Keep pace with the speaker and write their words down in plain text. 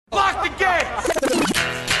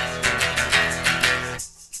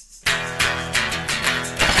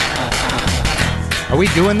we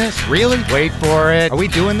doing this? Really? Wait for it. Are we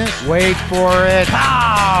doing this? Wait for it.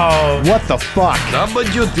 Pow! What the fuck?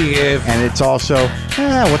 WTF. And it's also,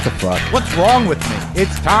 what the fuck? What's wrong with me?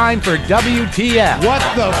 It's time for WTF. What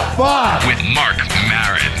the fuck? With Marc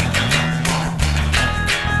Maron.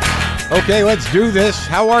 Okay, let's do this.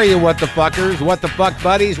 How are you, what the fuckers? What the fuck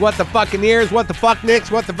buddies? What the fucking-ears? What the fuck nicks?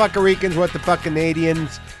 What the fuckaricans? What the fuck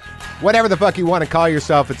Canadians? Whatever the fuck you want to call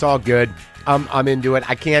yourself, it's all good. I'm into it.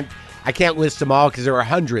 I can't list them all because there are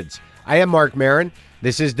hundreds. I am Marc Maron.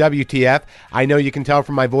 This is WTF. I know you can tell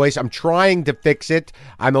from my voice. I'm trying to fix it.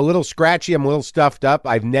 I'm a little scratchy. I'm a little stuffed up.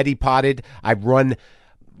 I've neti potted. I've run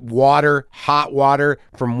water, hot water,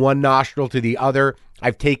 from one nostril to the other.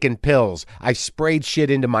 I've taken pills. I've sprayed shit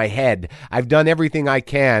into my head. I've done everything I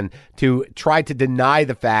can to try to deny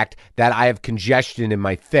the fact that I have congestion in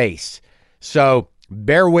my face. So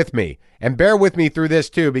bear with me. And bear with me through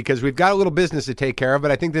this too, because we've got a little business to take care of,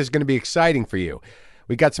 but I think this is going to be exciting for you.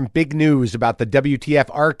 We got some big news about the WTF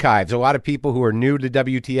archives. A lot of people who are new to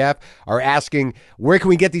WTF are asking, where can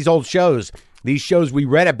we get these old shows? These shows we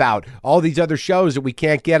read about, all these other shows that we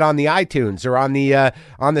can't get on the iTunes or on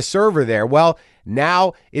the server there. Well,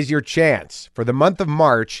 now is your chance. For the month of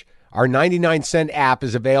March, our 99-cent app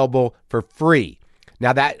is available for free.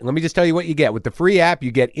 Now let me just tell you what you get. With the free app, you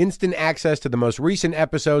get instant access to the most recent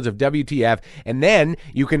episodes of WTF, and then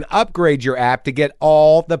you can upgrade your app to get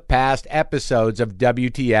all the past episodes of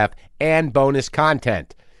WTF and bonus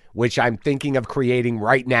content, which I'm thinking of creating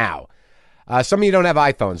right now. Some of you don't have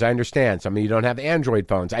iPhones, I understand. Some of you don't have Android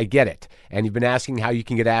phones, I get it. And you've been asking how you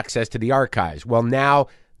can get access to the archives. Well, now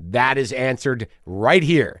that is answered right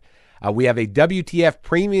here. We have a WTF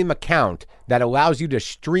premium account that allows you to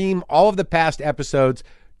stream all of the past episodes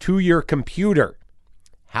to your computer.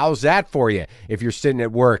 How's that for you if you're sitting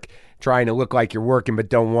at work trying to look like you're working but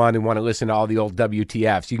don't want to listen to all the old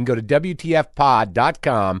WTFs? You can go to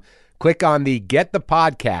WTFpod.com, click on the Get the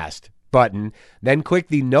Podcast button, then click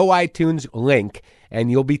the No iTunes link, and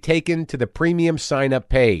you'll be taken to the premium sign-up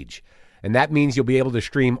page. And that means you'll be able to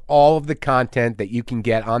stream all of the content that you can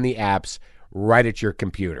get on the apps right at your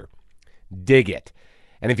computer. Dig it.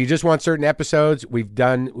 And if you just want certain episodes,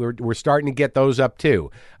 we're starting to get those up too.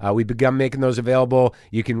 We've begun making those available.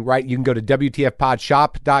 You can go to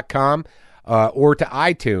WTFpodshop.com or to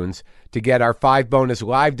iTunes to get our 5 bonus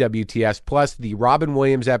live WTFs plus the Robin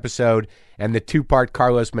Williams episode and the 2-part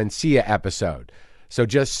Carlos Mencia episode. So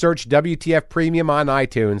just search WTF Premium on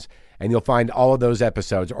iTunes and you'll find all of those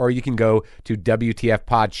episodes. Or you can go to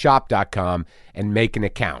WTFpodshop.com and make an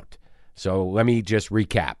account. So let me just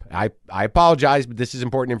recap. I apologize, but this is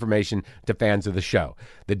important information to fans of the show.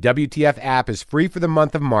 The WTF app is free for the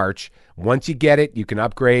month of March. Once you get it, you can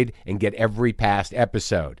upgrade and get every past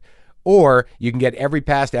episode. Or you can get every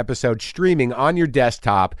past episode streaming on your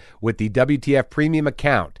desktop with the WTF Premium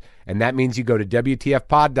account. And that means you go to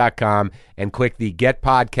WTFpod.com and click the Get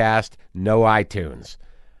Podcast, No iTunes.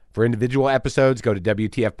 For individual episodes, go to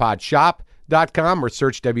WTFpodshop.com or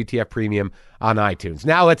search WTF Premium on iTunes.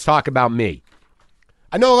 Now let's talk about me.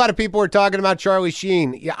 I know a lot of people are talking about Charlie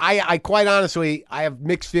Sheen. Yeah, I quite honestly, I have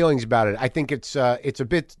mixed feelings about it. I think it's a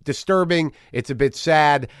bit disturbing. It's a bit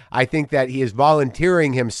sad. I think that he is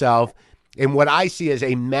volunteering himself in what I see as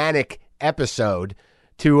a manic episode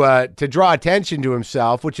to draw attention to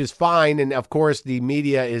himself, which is fine. And of course, the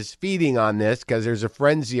media is feeding on this because there's a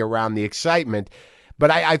frenzy around the excitement. But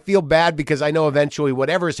I feel bad because I know eventually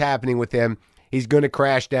whatever's happening with him, he's going to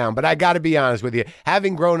crash down. But I got to be honest with you.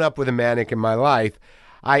 Having grown up with a manic in my life,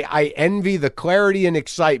 I envy the clarity and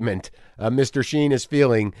excitement Mr. Sheen is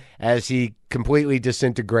feeling as he completely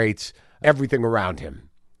disintegrates everything around him.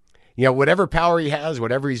 You know, whatever power he has,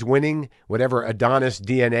 whatever he's winning, whatever Adonis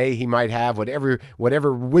DNA he might have, whatever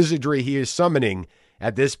wizardry he is summoning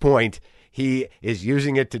at this point, he is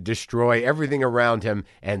using it to destroy everything around him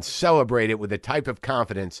and celebrate it with a type of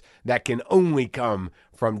confidence that can only come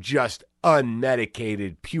from just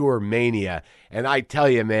unmedicated, pure mania. And I tell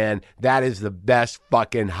you, man, that is the best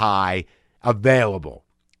fucking high available.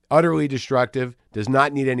 Utterly destructive, does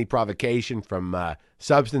not need any provocation from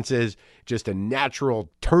substances, just a natural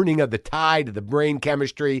turning of the tide of the brain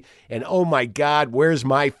chemistry. And oh my God, where's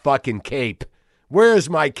my fucking cape? Where's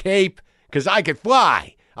my cape? Because I could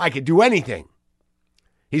fly. I could do anything.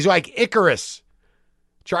 He's like Icarus.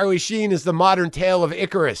 Charlie Sheen is the modern tale of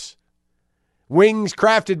Icarus. Wings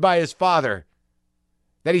crafted by his father.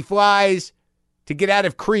 That he flies to get out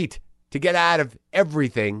of Crete, to get out of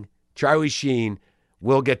everything. Charlie Sheen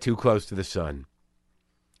will get too close to the sun.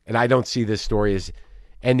 And I don't see this story as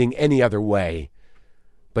ending any other way,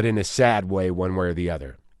 but in a sad way, one way or the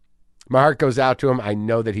other. My heart goes out to him. I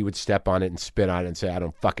know that he would step on it and spit on it and say, I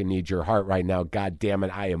don't fucking need your heart right now. God damn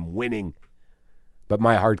it, I am winning. But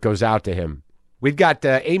my heart goes out to him. We've got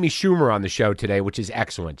Amy Schumer on the show today, which is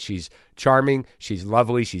excellent. She's charming, she's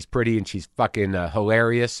lovely, she's pretty, and she's fucking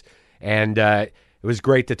hilarious. And it was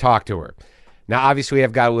great to talk to her. Now, obviously,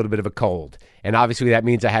 I've got a little bit of a cold. And obviously, that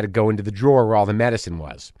means I had to go into the drawer where all the medicine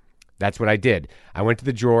was. That's what I did. I went to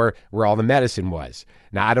the drawer where all the medicine was.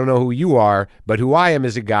 Now, I don't know who you are, but who I am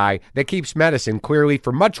is a guy that keeps medicine clearly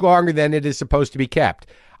for much longer than it is supposed to be kept.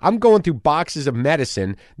 I'm going through boxes of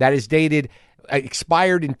medicine that is dated,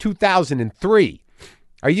 expired in 2003.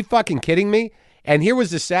 Are you fucking kidding me? And here was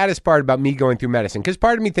the saddest part about me going through medicine, because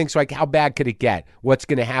part of me thinks, like, how bad could it get? What's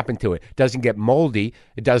going to happen to it? Doesn't get moldy.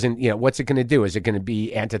 It doesn't, what's it going to do? Is it going to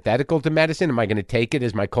be antithetical to medicine? Am I going to take it?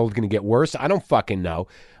 Is my cold going to get worse? I don't fucking know.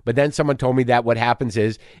 But then someone told me that what happens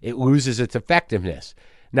is it loses its effectiveness.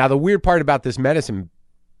 Now, the weird part about this medicine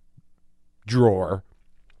drawer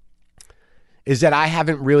is that I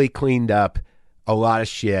haven't really cleaned up a lot of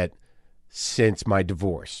shit since my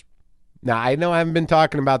divorce. Now, I know I haven't been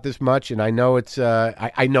talking about this much, and I know it's,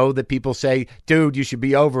 I know that people say, dude, you should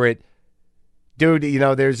be over it. Dude,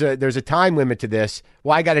 there's a time limit to this.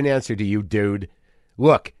 Well, I got an answer to you, dude.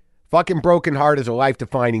 Look, fucking broken heart is a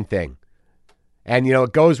life-defining thing. And,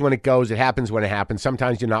 it goes when it goes. It happens when it happens.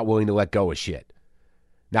 Sometimes you're not willing to let go of shit.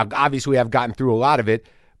 Now, obviously, I've gotten through a lot of it,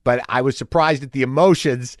 but I was surprised at the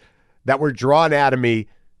emotions that were drawn out of me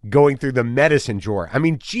going through the medicine drawer. I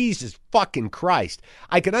mean, Jesus fucking Christ.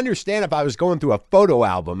 I could understand if I was going through a photo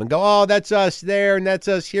album and go, oh, that's us there and that's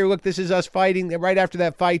us here. Look, this is us fighting right after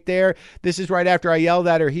that fight there. This is right after I yelled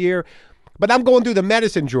at her here. But I'm going through the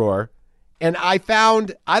medicine drawer, and I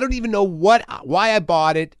found, I don't even know why I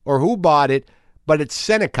bought it or who bought it, but it's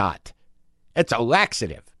Senecot. It's a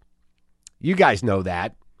laxative. You guys know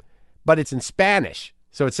that, but it's in Spanish.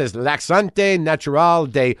 So it says laxante natural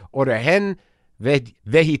de origen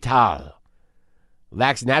vegetal.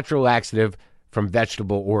 Natural laxative from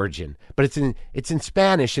vegetable origin. But it's in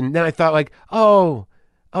Spanish. And then I thought, like,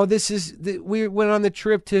 we went on the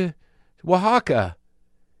trip to Oaxaca.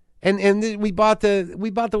 And we bought the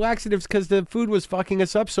laxatives because the food was fucking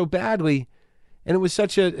us up so badly. And it was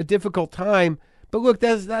such a difficult time. But look,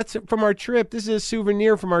 that's from our trip. This is a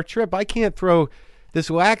souvenir from our trip. I can't throw this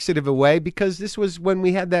laxative away because this was when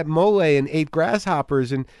we had that mole and ate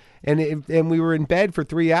grasshoppers and we were in bed for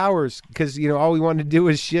 3 hours because, all we wanted to do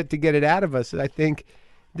was shit to get it out of us. And I think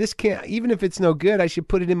this can't, even if it's no good, I should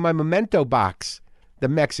put it in my memento box, the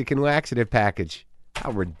Mexican laxative package.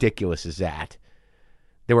 How ridiculous is that?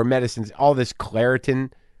 There were medicines, all this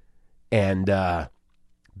Claritin and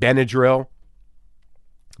Benadryl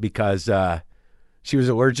because she was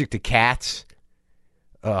allergic to cats.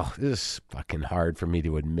 Oh, this is fucking hard for me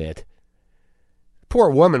to admit.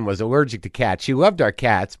 Poor woman was allergic to cats. She loved our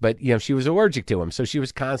cats, but, she was allergic to them. So she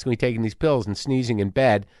was constantly taking these pills and sneezing in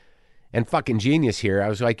bed. And fucking genius here. I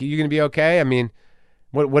was like, are you going to be okay? I mean,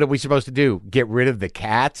 what are we supposed to do? Get rid of the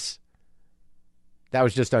cats? That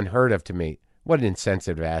was just unheard of to me. What an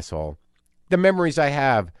insensitive asshole. The memories I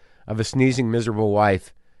have of a sneezing, miserable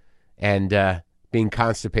wife and being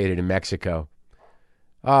constipated in Mexico.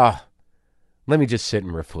 Oh, let me just sit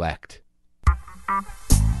and reflect.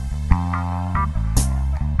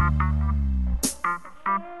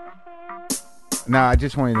 Now, I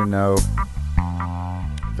just want you to know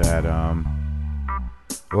that I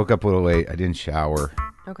woke up a little late. I didn't shower.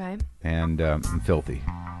 Okay. And I'm filthy.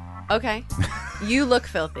 Okay. You look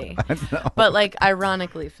filthy. But,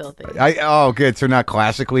 ironically filthy. Oh, good. So not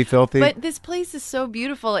classically filthy? But this place is so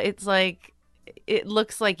beautiful. It's like, it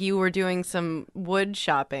looks like you were doing some wood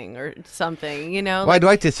shopping or something, Well, I'd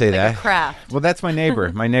like to say that. A craft. Well, that's my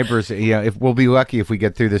neighbor. My neighbor's, if we'll be lucky if we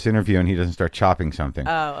get through this interview and he doesn't start chopping something.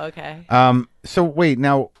 Oh, okay. So wait,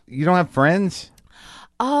 now, you don't have friends?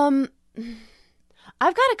 I've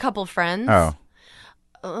got a couple friends. Oh.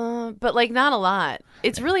 But not a lot.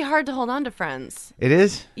 It's really hard to hold on to friends. It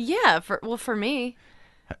is? Yeah, for me.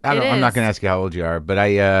 I'm not going to ask you how old you are, but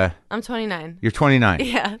I'm 29. You're 29.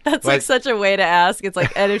 Yeah, that's such a way to ask. It's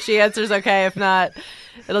like, and if she answers okay, if not,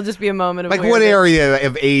 it'll just be a moment of what area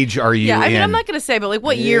of age are you in? Yeah, I mean, I'm not going to say, but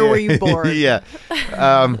what year were you born? Yeah.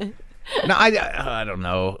 No, I don't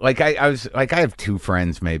know. I have 2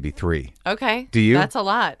 friends, maybe 3. Okay. Do you? That's a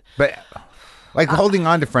lot. But holding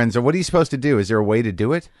on to friends, what are you supposed to do? Is there a way to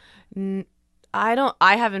do it?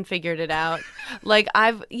 I haven't figured it out. Like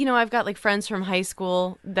I've got like friends from high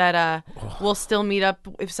school that will still meet up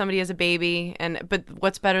if somebody has a baby, but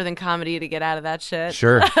what's better than comedy to get out of that shit?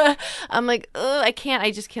 Sure. I'm like, I can't.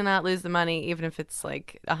 I just cannot lose the money, even if it's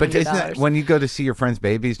like $100. But isn't that, when you go to see your friends'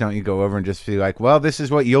 babies, don't you go over and just be like, well, this is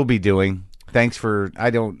what you'll be doing. Thanks for.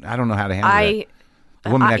 I don't know how to handle that. The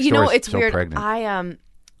woman next door is it's so weird. pregnant.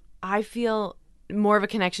 I feel more of a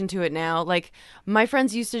connection to it now. Like my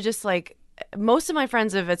friends used to just like. Most of my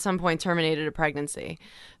friends have at some point terminated a pregnancy.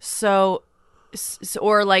 So,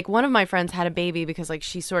 or like one of my friends had a baby because like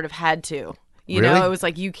she sort of had to. You know, it was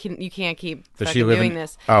like you can't keep fucking doing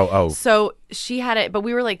this. Oh. So she had it, but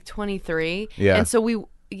we were like 23. Yeah. And so we,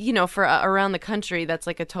 for around the country, that's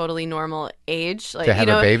like a totally normal age. Like, to have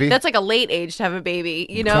a baby? That's like a late age to have a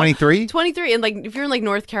baby. 23? 23. And like if you're in like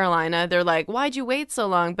North Carolina, they're like, why'd you wait so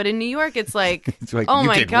long? But in New York, it's like, it's like oh you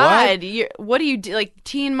my did God, what do you do? Like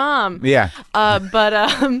teen mom. Yeah.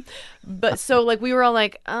 But so like we were all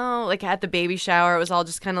like, oh, like at the baby shower, it was all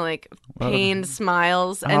just kind of like pained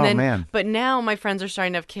smiles. And then, man. But now my friends are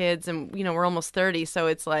starting to have kids and, we're almost 30. So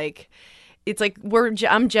it's like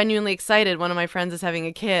I'm genuinely excited. One of my friends is having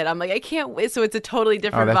a kid. I'm like, I can't wait. So it's a totally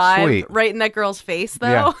different vibe sweet. right in that girl's face,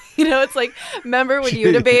 though. Yeah. It's like, remember when you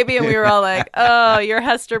had a baby and we were all like, oh, you're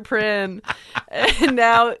Hester Prynne. And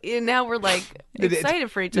now we're like excited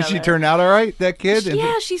for each other. Did she turn out all right, that kid?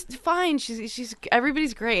 Yeah, she's fine. She's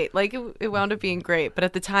everybody's great. Like it wound up being great. But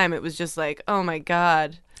at the time it was just like, oh my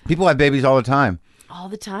God. People have babies all the time. All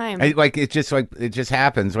the time. It just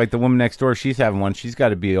happens. Like the woman next door, she's having one. She's got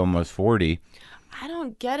to be almost 40. I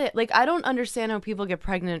don't get it. Like I don't understand how people get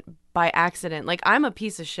pregnant by accident. Like I'm a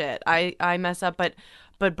piece of shit. I mess up, but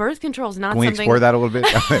birth control is not Can we something. explore that a little bit?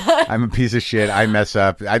 I'm a piece of shit. I mess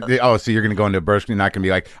up. So you're going to go into birth control, not going to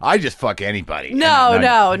be like, I just fuck anybody. No.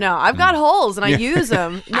 I've got holes and I use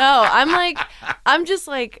them. No, I'm just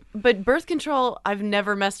like, but birth control, I've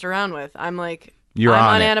never messed around with. I'm like, I'm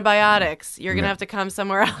on antibiotics. You're going to have to come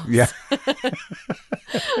somewhere else. Yeah.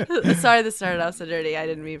 Sorry this started off so dirty. I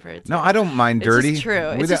didn't mean for it to. No, I don't mind dirty. It's just true.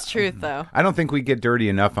 It's just truth, though. I don't think we get dirty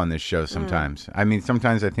enough on this show sometimes. I mean,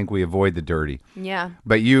 sometimes I think we avoid the dirty. Yeah.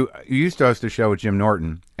 But you used to host a show with Jim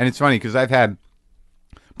Norton. And it's funny because I've had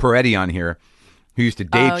Peretti on here who used to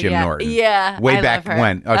date Jim Norton. Yeah. Way back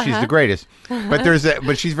when. Oh, she's the greatest. But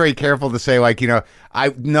but she's very careful to say, like, I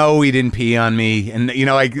know he didn't pee on me. And,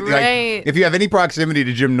 like if you have any proximity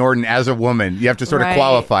to Jim Norton as a woman, you have to sort of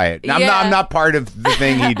qualify it. Now, I'm not part of the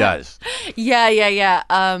thing he does. Yeah.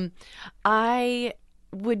 I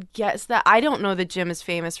would guess that. I don't know that Jim is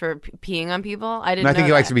famous for peeing on people. I think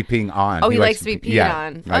he likes to be peeing on. Oh, he likes to be peed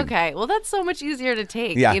on. Right. Okay. Well, that's so much easier to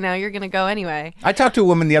take. Yeah. You're going to go anyway. I talked to a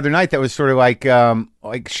woman the other night that was sort of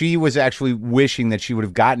like she was actually wishing that she would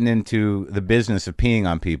have gotten into the business of peeing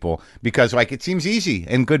on people because it seems easy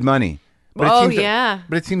and good money. But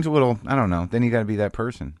but it seems a little, I don't know. Then you got to be that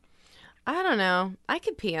person. I don't know. I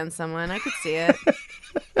could pee on someone. I could see it.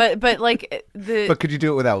 but But could you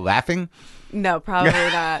do it without laughing? No, probably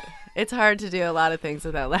not. It's hard to do a lot of things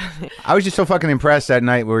without laughing. I was just so fucking impressed that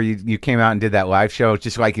night where you came out and did that live show,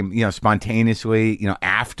 just like, spontaneously,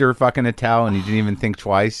 after fucking Attell, and you didn't even think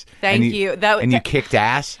twice. Thank you. And you kicked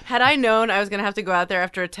ass. Had I known I was going to have to go out there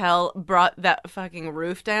after Attell brought that fucking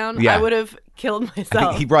roof down, yeah. I would have killed myself. I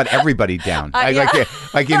think he brought everybody down.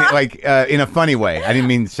 In a funny way. I didn't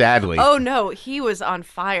mean sadly. Oh no, he was on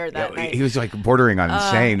fire that night. He was bordering on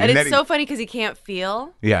insane. And it's so funny because he can't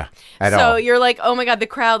feel. Yeah, at all. So you're like, oh my God, the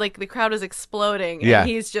crowd was exploding. Yeah. And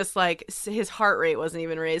he's just like, his heart rate wasn't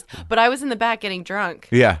even raised. But I was in the back getting drunk.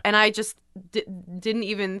 Yeah. And I just didn't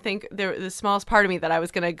even think the smallest part of me that I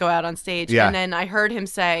was going to go out on stage. Yeah. And then I heard him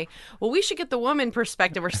say, well, we should get the woman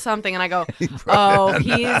perspective or something. And I go,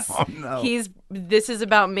 this is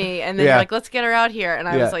about me. And then you're like, let's get her out here. And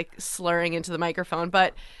I was like slurring into the microphone.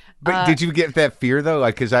 But did you get that fear though?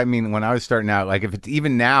 Like, because I mean, when I was starting out, like, if it's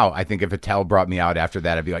even now, I think if Attell brought me out after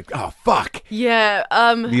that, I'd be like, oh fuck. Yeah.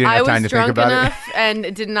 You didn't have time to drunk think about enough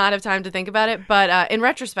and did not have time to think about it. But in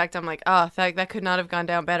retrospect, I'm like, oh, that could not have gone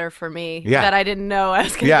down better for me. Yeah. That I didn't know I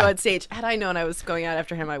was going to go on stage. Had I known I was going out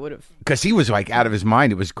after him, I would have. Because he was like out of his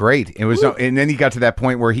mind. It was great. It was, and then he got to that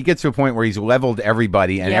point where he gets to a point where he's leveled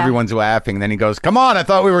everybody and everyone's laughing. And then he goes, "Come on, I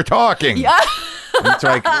thought we were talking." Yeah. And it's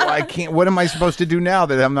like, well, I can't. What am I supposed to do now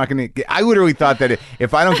that I'm not going to? I literally thought that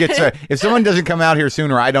if I don't get if someone doesn't come out here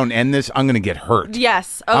soon or I don't end this, I'm going to get hurt.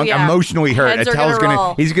 Yes. I'm emotionally hurt. Heads Attell's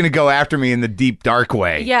roll. he's going to go after me in the deep dark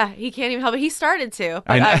way. Yeah, he can't even help it. He started to.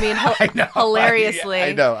 But I know. Hilariously.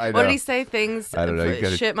 I know. What did he say? Things. I don't know.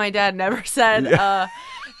 Shit, my dad never said.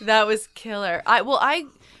 That was killer.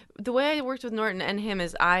 The way I worked with Norton and him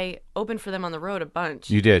is I opened for them on the road a bunch.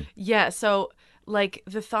 You did. Yeah. So like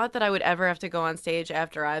the thought that I would ever have to go on stage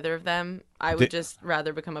after either of them, I would just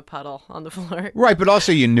rather become a puddle on the floor. Right, but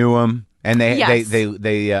also you knew them, and Yes.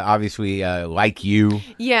 they obviously like you.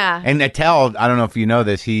 Yeah. And Attell, I don't know if you know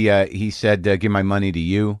this, he said, give my money to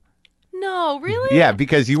you. No, really? Yeah,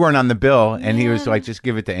 because you weren't on the bill, and he was like, just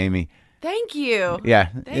give it to Amy. Thank you. Yeah.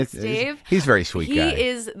 Thanks, Dave. He's a very sweet guy. He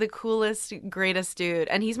is the coolest, greatest dude,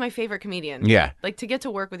 and he's my favorite comedian. Yeah. Like, to get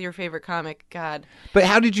to work with your favorite comic, God. But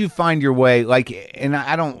how did you find your way? Like, and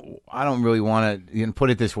I don't really want to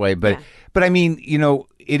put it this way, but I mean,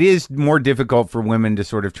 it is more difficult for women to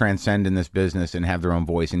sort of transcend in this business and have their own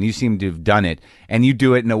voice, and you seem to have done it, and you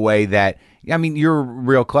do it in a way that, I mean, you're a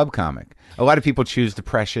real club comic. A lot of people choose the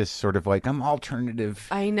precious sort of like, I'm alternative.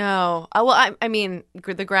 I know. Well, I mean,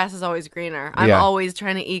 the grass is always greener. I'm always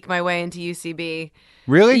trying to eke my way into UCB.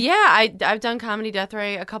 Really? Yeah, I've done Comedy Death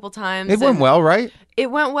Ray a couple times. It went well, right? It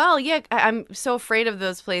went well, yeah. I'm so afraid of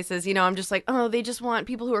those places. I'm just like, oh, they just want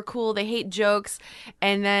people who are cool. They hate jokes.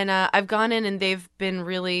 And then I've gone in and they've been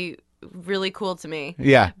really, really cool to me.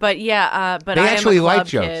 Yeah. But but they I actually am a club like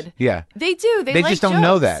jokes. kid. Yeah. They do. They like just don't jokes.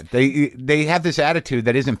 know that. They have this attitude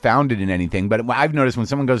that isn't founded in anything. But I've noticed when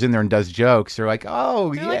someone goes in there and does jokes, they're like,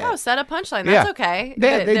 oh, They're yeah. like, oh, set a punchline. That's okay.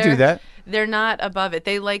 They do that. They're not above it.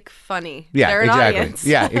 They like funny. Yeah, They're an exactly. audience.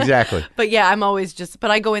 Yeah, exactly. But yeah, I'm always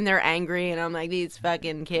but I go in there angry and I'm like, these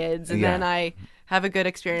fucking kids. And then I have a good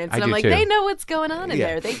experience. And I'm like, they know what's going on in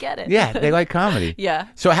there. They get it. Yeah, they like comedy. Yeah.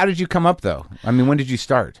 So how did you come up, though? I mean, when did you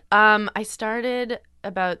start? I started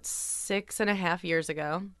about 6.5 years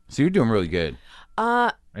ago. So you're doing really good.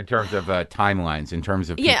 In terms of timelines, in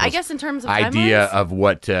terms of I guess in terms of idea timelines?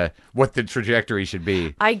 of what the trajectory should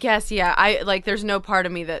be. I guess, yeah. I like. There's no part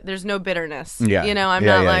of me there's no bitterness. Yeah. I'm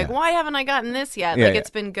not like, why haven't I gotten this yet? Yeah, like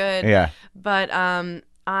it's been good. Yeah. But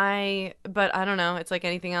I don't know. It's like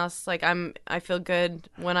anything else. Like I feel good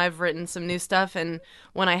when I've written some new stuff, and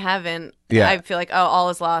when I haven't, I feel like, oh, all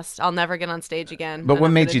is lost. I'll never get on stage again. But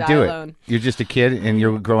what made you do alone. it? You're just a kid, and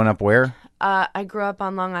you're growing up where? I grew up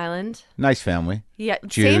on Long Island. Nice family. Yeah,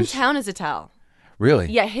 Jews. same town as Attell.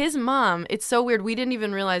 Really? Yeah, his mom, it's so weird. We didn't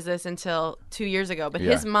even realize this until 2 years ago, but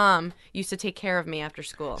his mom used to take care of me after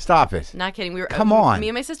school. Stop it. Not kidding. Come on. Me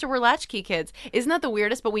and my sister were latchkey kids. Isn't that the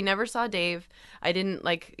weirdest? But we never saw Dave. I didn't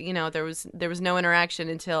there was no interaction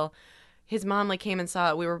until his mom came and saw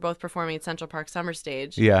it. We were both performing at Central Park Summer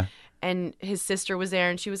Stage. Yeah. And his sister was there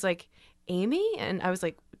and she was like, Amy? And I was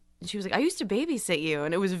like, she was like, I used to babysit you.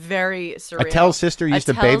 And it was very surreal. Attell's sister used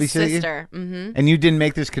to babysit you? Mm-hmm. And you didn't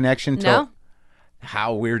make this connection till... No.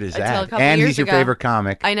 How weird is Until that? a couple And years he's your ago. favorite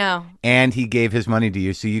comic. I know. And he gave his money to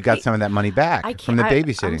you, so you got some of that money back from the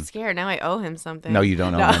babysitting. I'm scared. Now I owe him something. No, you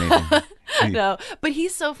don't owe anything. No, but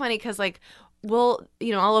he's so funny because I'll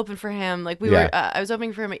open for him. Like I was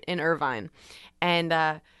opening for him in Irvine,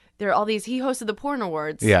 and there are all these. He hosted the Porn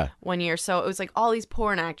Awards 1 year, so it was like all these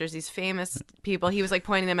porn actors, these famous people. He was like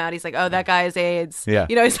pointing them out. He's like, "Oh, that guy has AIDS." Yeah.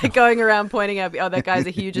 He's like going around pointing out, "Oh, that guy's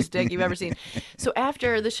the hugest dick you've ever seen." So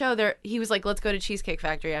after the show, he was like, "Let's go to Cheesecake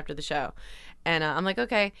Factory after the show," and I'm like,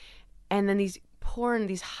 "Okay," and then these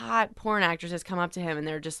hot porn actresses come up to him and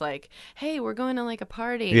they're just like, hey, we're going to a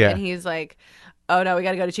party. And he's like, oh no, we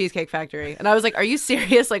got to go to Cheesecake Factory. And I was like, are you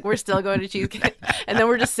serious? We're still going to Cheesecake. And then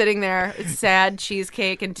we're just sitting there, it's sad,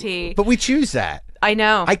 cheesecake and tea. But we choose that. I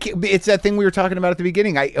know. It's that thing we were talking about at the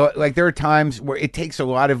beginning. There are times where it takes a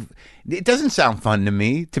lot of. It doesn't sound fun to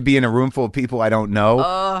me to be in a room full of people I don't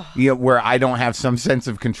know, where I don't have some sense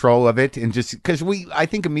of control of it, and just because I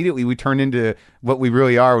think immediately we turn into what we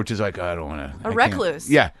really are, which is like, I don't want to. A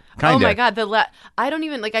recluse. Yeah. Kinda. Oh my God. I don't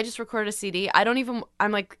even I just recorded a CD.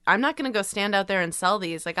 I'm like, I'm not going to go stand out there and sell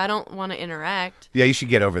these. I don't want to interact. Yeah, you should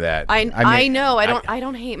get over that. I know. I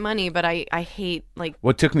don't hate money, but I hate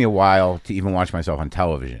Well, it took me a while to even watch myself on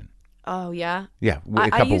television. Oh, yeah? Yeah, a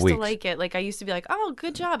couple I used weeks. to like it. I used to be like, oh,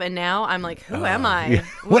 good job. And now I'm like, who am I? Yeah.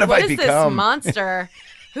 What have I become? What is this monster?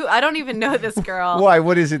 I don't even know this girl. Why?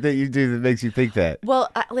 What is it that you do that makes you think that? Well,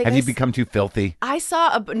 have you become too filthy? I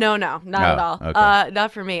saw no, not at all. Okay.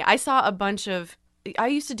 Not for me. I saw a bunch of. I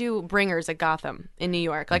used to do bringers at Gotham in New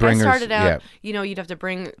York. Bringers, I started out, you'd have to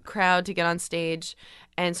bring crowd to get on stage.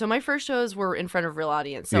 And so my first shows were in front of real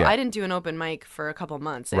audience. So I didn't do an open mic for a couple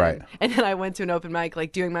months. Right. And then I went to an open mic,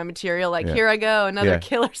 doing my material, here I go, another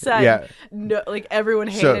killer set. Yeah. No, everyone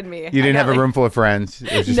hated me. You didn't have a room full of friends?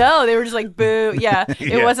 It was just... No, they were just like, boo. Yeah.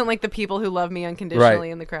 It wasn't like the people who love me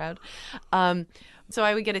unconditionally in the crowd. So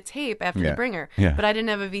I would get a tape after the bringer, but I didn't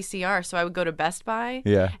have a VCR, so I would go to Best Buy,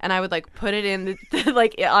 and I would put it in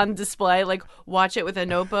on display, watch it with a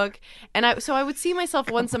notebook, and I would see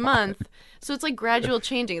myself once a month. So it's gradual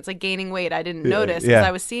changing. It's gaining weight. I didn't notice because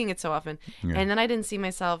I was seeing it so often, and then I didn't see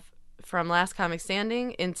myself from Last Comic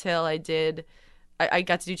Standing until I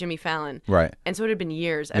got to do Jimmy Fallon. Right. And so it had been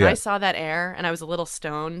years. And I saw that air, and I was a little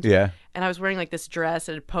stoned. Yeah. And I was wearing like this dress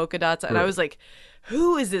and polka dots, and I was like,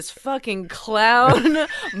 who is this fucking clown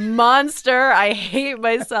monster? I hate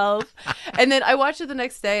myself. And then I watched it the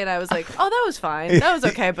next day, and I was like, oh, that was fine. That was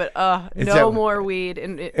okay, but no more weed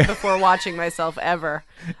before watching myself ever.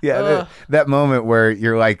 Yeah, that moment where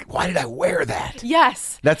you're like, why did I wear that?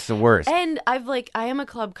 Yes. That's the worst. And I am a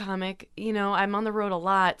club comic. You know, I'm on the road a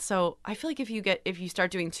lot, so I feel like if you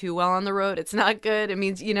start doing too well on the road, it's not good. It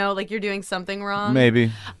means, you know, like you're doing something wrong.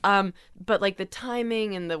 Maybe. But like the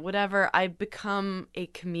timing and the whatever, I've become a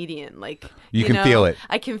comedian. Like you can feel it.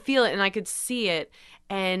 I can feel it, and I could see it.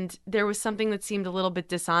 And there was something that seemed a little bit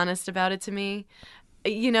dishonest about it to me.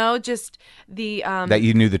 You know, just the that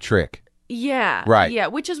you knew the trick. Yeah. Right. Yeah,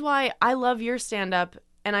 which is why I love your stand-up,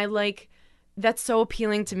 and I like that's so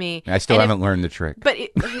appealing to me. I still haven't learned the trick. But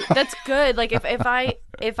that's good. Like if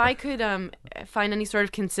I could find any sort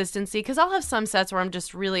of consistency, because I'll have some sets where I'm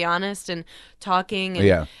just really honest and talking,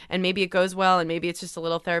 and maybe it goes well, and maybe it's just a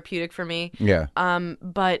little therapeutic for me. Yeah.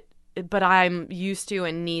 But I'm used to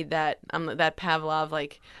and need that that Pavlov,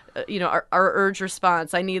 like you know, our urge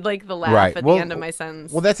response. I need like the laugh at the end of my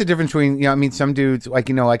sentence. Well, that's the difference between, you know, I mean, some dudes like,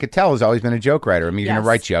 you know, like Attell has always been a joke writer. I mean, you're gonna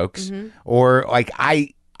write jokes, or like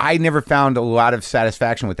I never found a lot of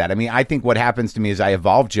satisfaction with that. I mean, I think what happens to me is I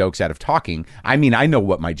evolve jokes out of talking. I mean, I know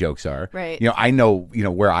what my jokes are. Right. You know, I know, you know,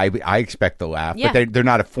 where I expect the laugh, but they're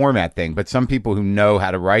not a format thing. But some people who know how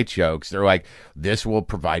to write jokes, they're like, this will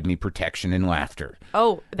provide me protection and laughter.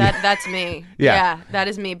 Oh, that's me. Yeah, that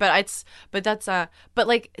is me. But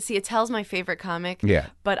like, see, Attell's my favorite comic. Yeah.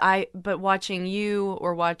 But watching you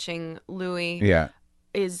or watching Louis. Yeah.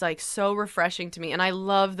 Is like so refreshing to me, and I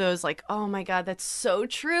love those, like, oh my god, that's so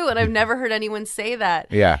true, and I've never heard anyone say that.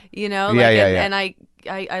 Yeah. You know, like, and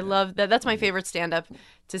I love that. That's my favorite stand-up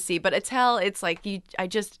to see. But Attell, it's like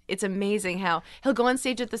it's amazing how he'll go on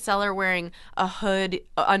stage at the Cellar wearing a hood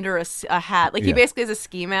under a hat, like he basically has a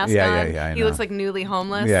ski mask on. I he know. looks like newly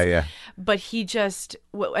homeless. Yeah. But he just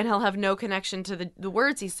and he'll have no connection to the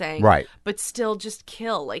words he's saying. Right. But still just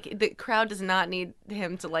kill. Like the crowd does not need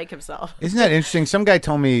him to like himself. Isn't that interesting? Some guy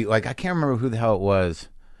told me, like, I can't remember who the hell it was.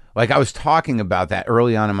 Like, I was talking about that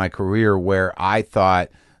early on in my career where I thought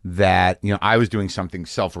that, you know, I was doing something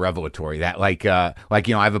self-revelatory, that like, you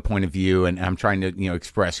know, I have a point of view and I'm trying to, you know,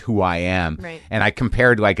 express who I am. Right. And I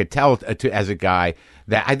compared like Attell as a guy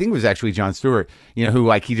that I think it was actually Jon Stewart, you know, who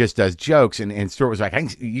like, he just does jokes. And Stewart was like,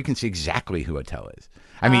 you can see exactly who Attell is.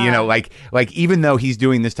 I mean, you know, like even though he's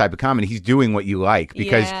doing this type of comedy, he's doing what you like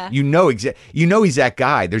because you know he's that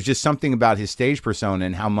guy. There's just something about his stage persona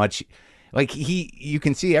and how much, like, you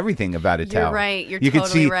can see everything about Attell. You're right. You're you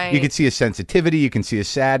totally right. You can see his sensitivity. You can see his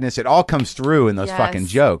sadness. It all comes through in those fucking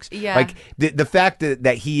jokes. Yeah. Like the fact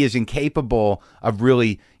that he is incapable of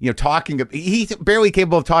really, you know, talking. He's barely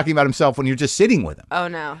capable of talking about himself when you're just sitting with him. Oh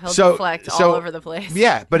no, he'll deflect all over the place.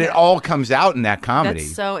 Yeah, but it all comes out in that comedy.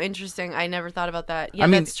 That's so interesting. I never thought about that. Yeah, I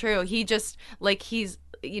mean, that's true. He just he's,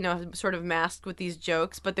 you know, sort of masked with these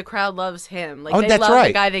jokes, but the crowd loves him. Like, they love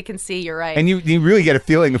the guy they can see. You're right. And you really get a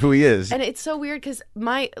feeling of who he is. And it's so weird because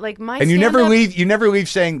my and you never leave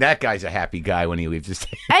saying that guy's a happy guy when he leaves the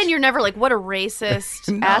stage. And you're never like, what a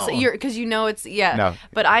racist ass. Because you know it's No.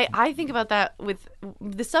 But I think about that with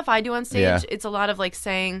the stuff I do on stage. Yeah. It's a lot of like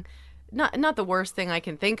saying. Not the worst thing I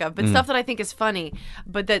can think of, but stuff that I think is funny,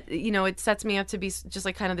 but that, you know, it sets me up to be just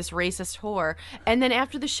like kind of this racist whore. And then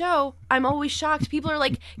after the show, I'm always shocked. People are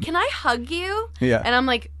like, "Can I hug you?" Yeah. And I'm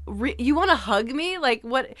like, "You want to hug me? Like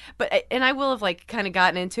what?" But and I will have like kind of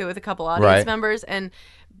gotten into it with a couple audience members, and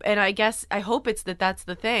I guess I hope it's that's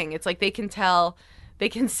the thing. It's like they can tell, they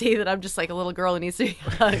can see that I'm just like a little girl who needs to be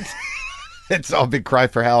hugged. It's all big cry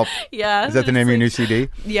for help. Yeah. Is that the name of your new CD?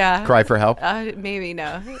 Yeah. Cry for help. Maybe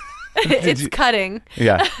no. It's Cutting.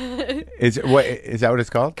 Yeah. Is that what it's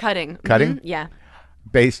called? Cutting. Cutting? Mm-hmm. Yeah.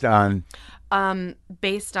 Based on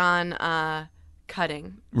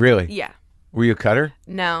cutting. Really? Yeah. Were you a cutter?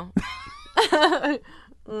 No. I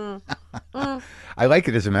like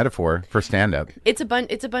it as a metaphor for stand up. It's a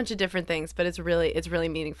bunch of different things, but it's really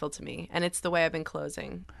meaningful to me, and it's the way I've been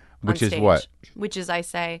closing. Which on is stage, what? Which is I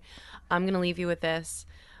say, I'm going to leave you with this.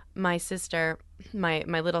 My sister, my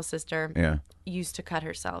little sister, used to cut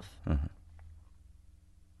herself. Uh-huh.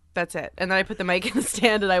 That's it. And then I put the mic in the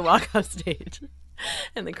stand and I walk off stage.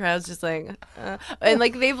 And the crowd's just like, and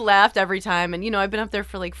like they've laughed every time. And, you know, I've been up there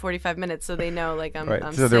for like 45 minutes, so they know like I'm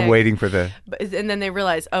so sick. they're waiting for and then they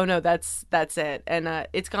realize, oh no, that's it. And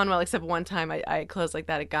it's gone well, except one time I closed like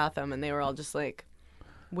that at Gotham and they were all just like,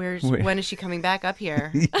 when is she coming back up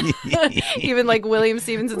here? Even like William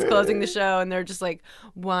Stevenson's closing the show, and they're just like,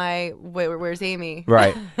 where's Amy?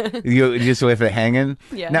 Right. You just left it hanging.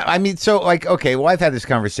 Yeah. Now, I mean, so like, okay, well, I've had this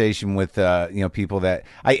conversation with people that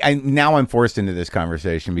now I'm forced into this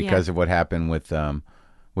conversation because of what happened with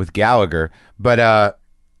Gallagher, but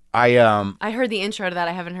I heard the intro to that.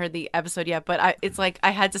 I haven't heard the episode yet, but it's like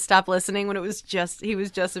I had to stop listening when he was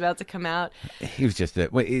just about to come out. He was just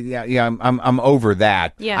I'm over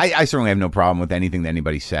that. Yeah. I certainly have no problem with anything that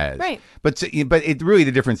anybody says. Right. But it really,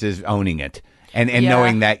 the difference is owning it. And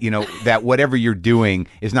knowing that, that whatever you're doing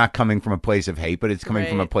is not coming from a place of hate, but it's coming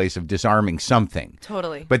from a place of disarming something.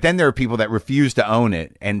 Totally. But then there are people that refuse to own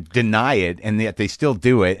it and deny it, and yet they still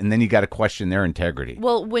do it, and then you got to question their integrity.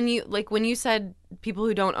 Well, when you said people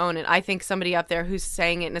who don't own it, I think somebody up there who's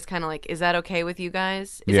saying it and it's kind of like, is that okay with you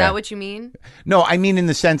guys? Is that what you mean? No, I mean in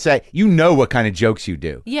the sense that what kind of jokes you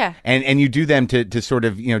do. Yeah. And you do them to sort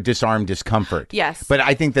of, disarm discomfort. Yes. But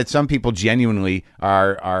I think that some people genuinely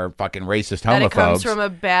are fucking racist homophobes. That it comes from a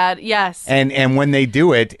bad, yes. And when they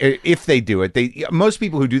do it, if they do it, most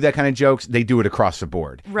people who do that kind of jokes, they do it across the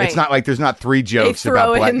board. Right. It's not like there's not three jokes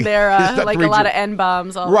about black people. They throw in there like a lot of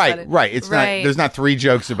N-bombs all of a sudden. Right. It's not. There's not three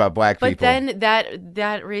jokes about black people. But then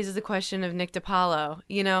that raises the question of Nick DiPaolo.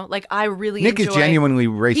 Like I really Nick is genuinely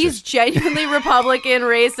racist. He's genuinely Republican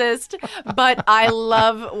racist, but I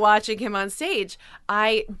love watching him on stage.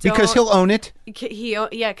 Because he'll own it.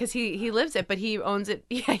 Because he lives it, but he owns it.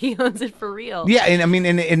 Yeah, he owns it for real. Yeah, and I mean,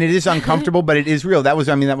 and it is uncomfortable, but it is real. That was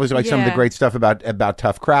like some of the great stuff about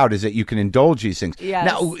Tough Crowd is that you can indulge these things. Yes.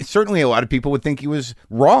 Now, certainly a lot of people would think he was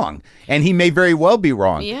wrong, and he may very well be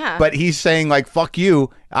wrong. Yeah. But he's saying like, "Fuck you."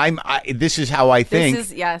 This is how I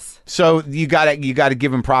think. Yes. So you gotta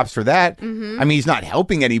give him props for that. Mm-hmm. I mean, he's not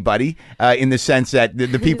helping anybody in the sense that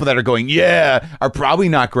the people that are going, are probably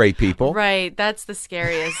not great people. Right. That's the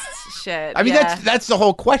scariest shit. I mean, that's the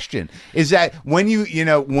whole question. Is that when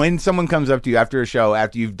when someone comes up to you after a show,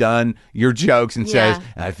 after you've done your jokes and says,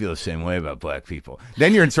 "I feel the same way about black people,"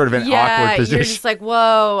 then you're in sort of an awkward position. You're just like,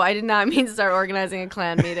 whoa, I did not mean to start organizing a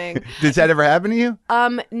Klan meeting. Does that ever happen to you?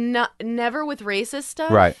 Never with racist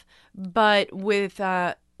stuff. Right. But with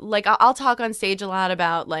like I'll talk on stage a lot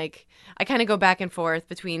about like I kind of go back and forth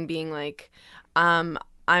between being like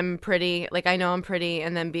I'm pretty, like I know I'm pretty,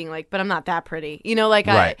 and then being like, but I'm not that pretty,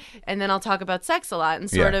 right. And then I'll talk about sex a lot and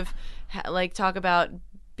sort of like talk about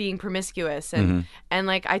being promiscuous and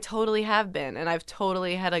like I totally have been, and I've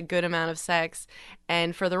totally had a good amount of sex,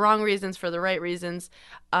 and for the wrong reasons, for the right reasons,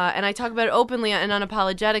 and I talk about it openly and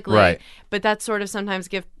unapologetically. Right. But that sort of sometimes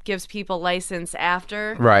gives people license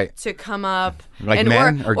after to come up like and,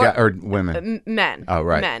 men or women. Men. Oh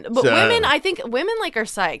right. Men. But women, I think women like are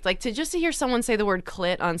psyched. Like to hear someone say the word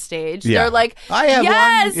clit on stage, they're like, I have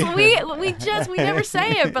one. we never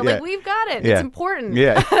say it, but like we've got it. It's important.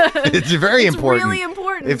 Yeah. It's very important. It's really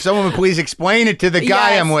important. If someone would please explain it to the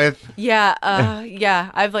guy I'm with. Yeah.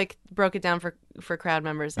 I've like broke it down for crowd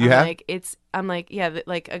members. I'm like,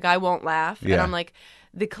 like a guy won't laugh, and I'm like,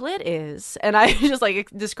 the clit is, and I just like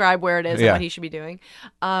describe where it is and what he should be doing.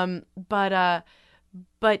 But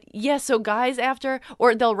yeah, so guys after,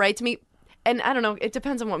 or they'll write to me, and I don't know, it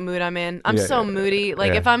depends on what mood I'm in. I'm so moody.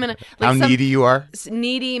 Like if I'm in how needy you are,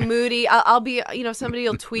 needy, moody, I'll be, somebody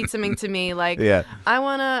will tweet something to me like, I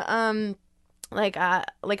wanna like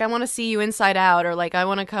I want to see you inside out, or like I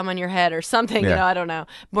want to come on your head or something. I don't know.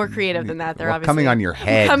 More creative than that. They're obviously coming on your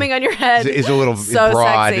head. Coming on your head is a little so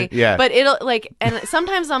broad. Sexy. Yeah. But it'll like, and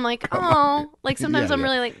sometimes I'm like, oh, like sometimes I'm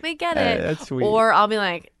really like, they get it. That's sweet. Or I'll be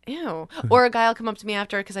like, ew. Or a guy will come up to me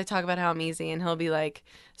after because I talk about how I'm easy, and he'll be like,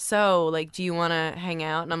 so like, do you want to hang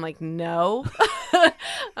out? And I'm like, no.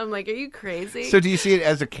 I'm like, are you crazy? So do you see it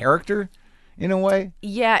as a character? In a way?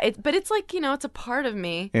 Yeah, but it's like, it's a part of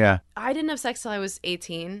me. Yeah. I didn't have sex till I was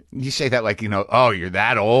 18. You say that like, oh, you're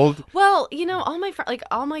that old? Well,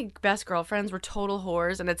 all my best girlfriends were total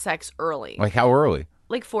whores and had sex early. Like how early?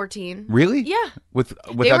 Like 14. Really? Yeah. With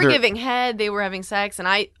they were giving head, they were having sex, and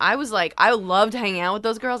I was like, I loved hanging out with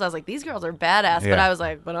those girls. I was like, these girls are badass, but I was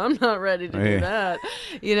like, but I'm not ready to do that.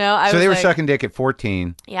 So they were sucking dick at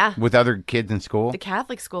 14. Yeah. With other kids in school? The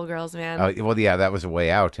Catholic school girls, man. Well, yeah, that was a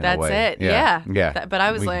way out in a way. That's it. Yeah. But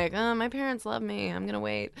I was like, my parents love me. I'm going to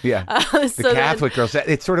wait. Yeah. The Catholic girls,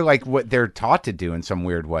 it's sort of like what they're taught to do in some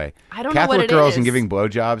weird way. I don't know what it is. Catholic girls and giving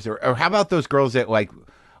blowjobs, or how about those girls that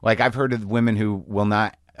like I've heard of women who will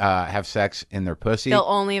not have sex in their pussy. They'll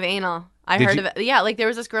only have anal. I heard of it. Yeah, like there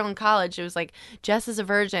was this girl in college. It was like, Jess is a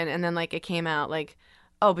virgin, and then like it came out like,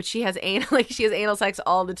 oh, but she has anal. Like she has anal sex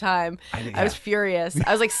all the time. I was furious.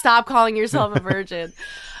 I was like, stop calling yourself a virgin.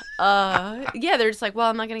 Yeah, they're just like, well,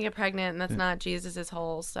 I'm not gonna get pregnant, and that's not Jesus's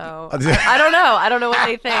hole. So I don't know. I don't know what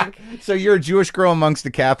they think. So you're a Jewish girl amongst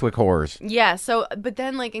the Catholic whores. Yeah. So, but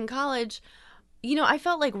then like in college, I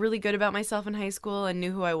felt like really good about myself in high school and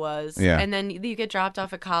knew who I was. Yeah. And then you get dropped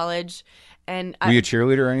off at college, and Were you a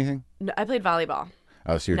cheerleader or anything? I played volleyball.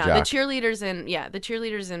 Oh, so you're no, jock. the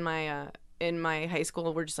cheerleaders in my high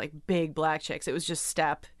school were just like big black chicks. It was just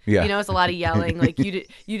step. Yeah. It's a lot of yelling. Like you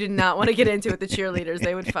did not want to get into it with the cheerleaders.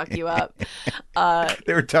 They would fuck you up.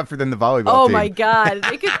 They were tougher than the volleyball team. Oh my God.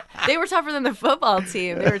 They were tougher than the football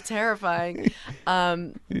team. They were terrifying.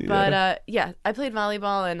 But I played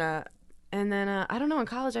volleyball and then I don't know, in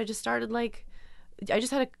college I just started I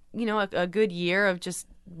just had a good year of just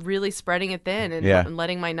really spreading it thin and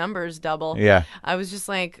letting my numbers double. Yeah. I was just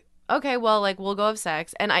like, okay, well, like we'll go have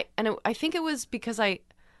sex, and I think it was because I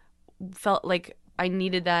felt like I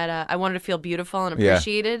needed that. I wanted to feel beautiful and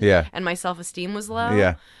appreciated. Yeah. And my self-esteem was low.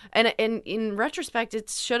 Yeah. And in retrospect, it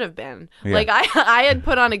should have been. Yeah. Like I had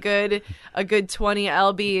put on a good 20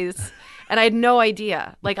 lbs. And I had no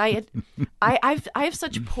idea. Like I have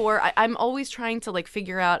such poor. I'm always trying to like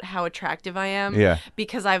figure out how attractive I am. Yeah.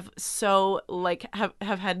 Because I've so like have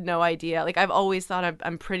had no idea. Like I've always thought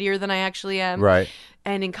I'm prettier than I actually am. Right.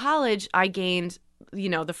 And in college, I gained,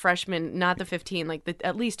 the freshman, not the 15, like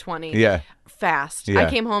at least 20. Yeah. Fast. Yeah. I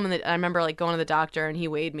came home and I remember like going to the doctor and he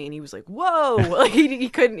weighed me and he was like, "Whoa!" Like he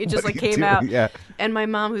couldn't. It just like came out. Yeah. And my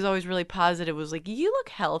mom, who's always really positive, was like, "You look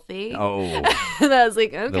healthy." Oh. And I was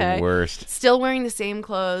like, "Okay." The worst. Still wearing the same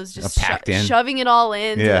clothes, just Packed in. shoving it all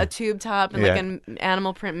in Yeah. a tube top and like an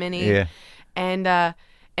animal print mini. Yeah.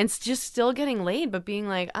 And just still getting laid, but being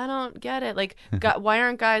like, I don't get it. Like, why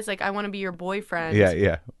aren't guys like, I want to be your boyfriend? Yeah,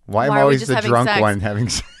 yeah. Why am Why I are we always just the having drunk sex? one having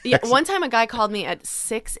sex? Yeah, one time a guy called me at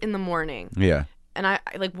 6 a.m. Yeah. And I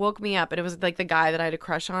like woke me up, and it was like the guy that I had a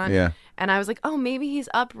crush on. Yeah. And I was like, oh, maybe he's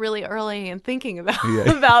up really early and thinking about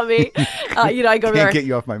Yeah. about me. I go Can't there. get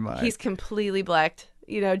you off my mind. He's completely blacked.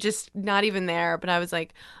 Just not even there. But I was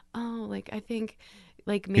like, oh, like I think,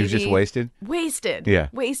 like maybe He was just wasted? Wasted. Yeah.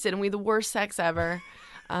 Wasted, and we had the worst sex ever.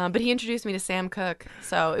 But he introduced me to Sam Cooke,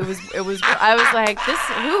 so it was. I was like,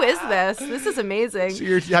 who is this? This is amazing. So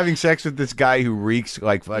you're having sex with this guy who reeks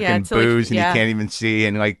like fucking until, like, booze and yeah. you can't even see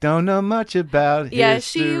and like don't know much about Yeah,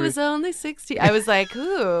 history. she was only 60. I was like,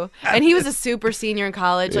 ooh. And he was a super senior in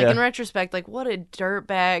college. Like, Yeah. in retrospect, like, what a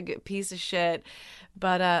dirtbag piece of shit.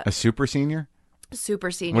 But A super senior? super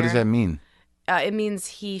senior. What does that mean? It means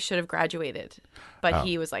he should have graduated. But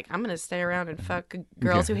he was like, I'm going to stay around and fuck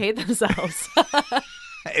girls who hate themselves.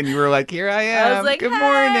 And you were like, here I am. I was like, good hey,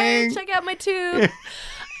 morning. check out my tube.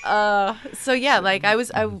 So yeah, like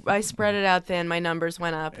I spread it out thin. My numbers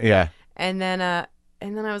went up. Yeah. And then I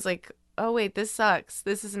was like, oh wait, this sucks.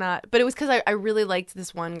 This is not. But it was because I really liked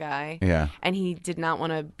this one guy. Yeah. And he did not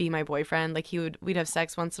want to be my boyfriend. Like we'd have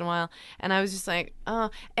sex once in a while, and I was just like,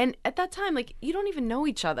 oh. And at that time, like you don't even know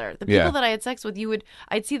each other. The people Yeah. that I had sex with,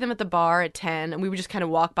 I'd see them at the bar at 10, and we would just kind of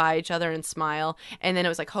walk by each other and smile. And then it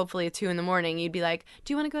was like hopefully at 2 a.m, you'd be like,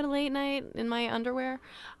 do you want to go to late night in my underwear?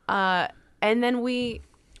 And then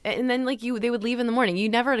they would leave in the morning. You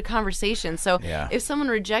never had a conversation. So Yeah. if someone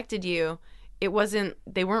rejected you, they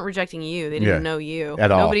weren't rejecting you. They didn't know you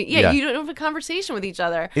At all. Nobody. Yeah. You don't have a conversation with each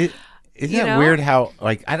other. Isn't You it know? weird how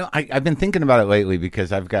like I've been thinking about it lately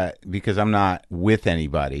because I'm not with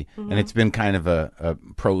anybody and it's been kind of a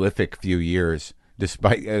prolific few years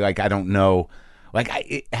despite like I don't know like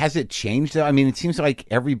has it changed though? I mean, it seems like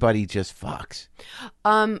everybody just fucks.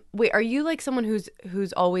 Wait, are you like someone who's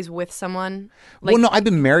always with someone? Like, Well, no, I've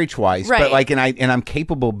been married twice, Right. but like, and I'm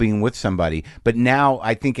capable of being with somebody. But now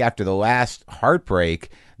I think after the last heartbreak,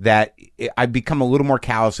 that I've become a little more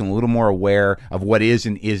callous and a little more aware of what is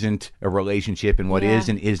and isn't a relationship and what Yeah. is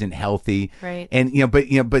and isn't healthy. Right. And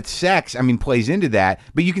but sex, I mean, plays into that.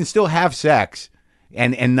 But you can still have sex.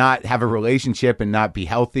 And not have a relationship and not be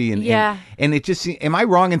healthy Yeah. and it just am I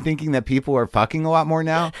wrong in thinking that people are fucking a lot more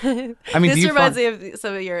now? I mean, this do you reminds me of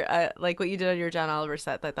some of your like what you did on your John Oliver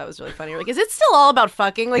set. That was really funny. You're like, is it still all about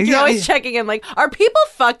fucking? Like you're Yeah, always checking in. Like, are people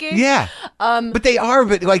fucking? Yeah. But they are,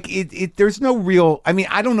 but like there's no real, I mean,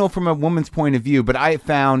 I don't know from a woman's point of view, but I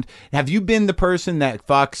found, have you been the person that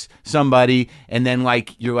fucks somebody and then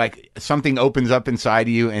like, you're like, something opens up inside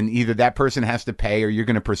of you and either that person has to pay or you're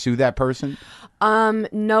going to pursue that person?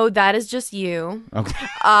 No, that is just you. Okay.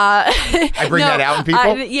 I bring that out in people?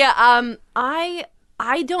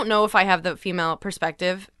 I don't know if I have the female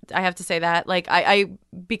perspective. I have to say that. Like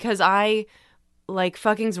because I like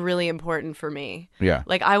fucking's really important for me. Yeah.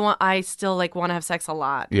 Like I still like want to have sex a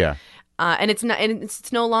lot. Yeah. And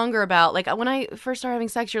it's no longer about like when I first started having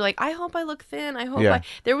sex, you're like, I hope I look thin. I hope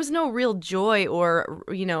there was no real joy or,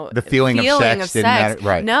 the feeling of sex didn't matter.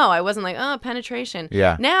 Right. No, I wasn't like, oh, penetration.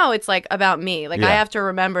 Yeah. Now it's like about me. Like I have to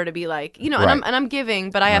remember to be like, and I'm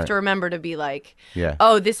giving, but I have to remember to be like,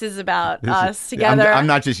 oh, this is about us together. I'm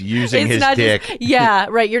not just using his dick.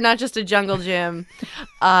 Right. You're not just a jungle gym.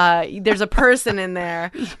 There's a person in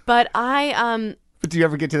there. But But do you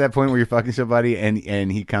ever get to that point where you're fucking somebody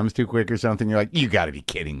and he comes too quick or something? You're like, you got to be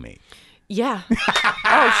kidding me. Yeah.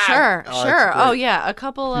 Oh, sure. Oh, yeah. A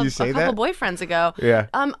couple boyfriends ago. Yeah.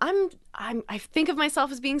 I think of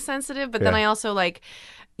myself as being sensitive, but then I also like,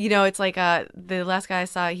 it's like the last guy I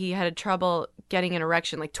saw, he had trouble getting an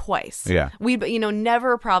erection like twice. Yeah.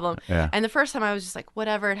 Never a problem. Yeah. And the first time I was just like,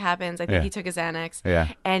 whatever, it happens. I think he took his Xanax. Yeah.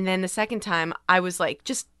 And then the second time I was like,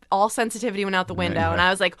 just all sensitivity went out the window, and I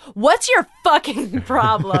was like, "What's your fucking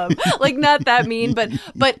problem?" Like, not that mean, but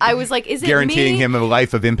I was like, "Is it guaranteeing me?" him a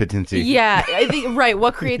life of impotency? Yeah, I think, right.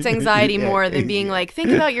 What creates anxiety more than being like, think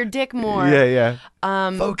about your dick more? Yeah.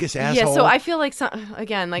 Focus, asshole. Yeah, so I feel like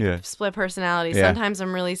split personality. Yeah. Sometimes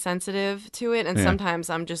I'm really sensitive to it, and sometimes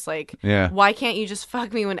I'm just like, why can't you just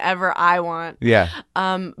fuck me whenever I want? Yeah.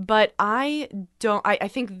 But I don't. I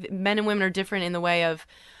think men and women are different in the way of,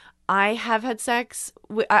 I have had sex.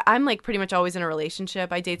 I'm like pretty much always in a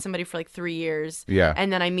relationship. I date somebody for like 3 years. Yeah.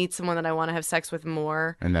 And then I meet someone that I want to have sex with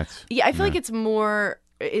more. And that's... Yeah, I feel like it's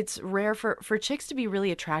rare for chicks to be really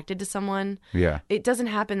attracted to someone. Yeah. It doesn't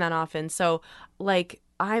happen that often. So like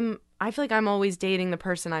I feel like I'm always dating the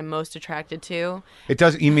person I'm most attracted to. It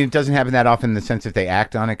doesn't. You mean it doesn't happen that often in the sense if they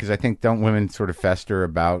act on it? Because I think don't women sort of fester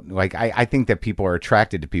about like I think that people are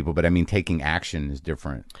attracted to people, but I mean taking action is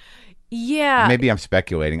different. Yeah. Maybe I'm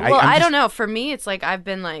speculating. Well, I don't know. For me, it's like I've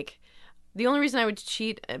been like, the only reason I would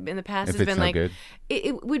cheat in the past has been like,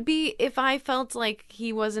 it would be if I felt like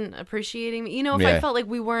he wasn't appreciating me. If I felt like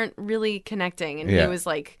we weren't really connecting and he was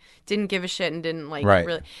like, didn't give a shit and didn't like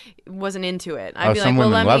really, wasn't into it. I'd be like, well,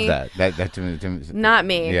 let me. Love that. Not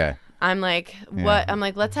me. Yeah. I'm like, what? I'm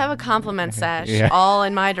like, let's have a compliment sesh, all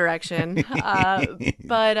in my direction.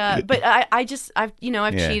 But I've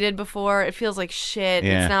cheated before. It feels like shit.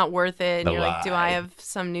 It's not worth it. And you're like, do I have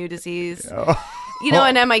some new disease?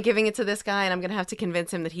 And am I giving it to this guy? And I'm gonna have to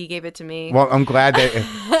convince him that he gave it to me. Well, I'm glad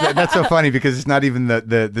that that's so funny because it's not even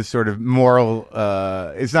the sort of moral.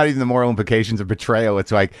 It's not even the moral implications of betrayal.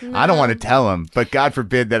 It's like I don't want to tell him, but God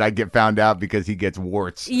forbid that I get found out because he gets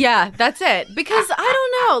warts. Yeah, that's it. Because I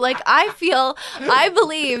don't know. Like I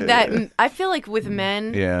believe that I feel like with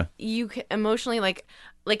men, you can emotionally like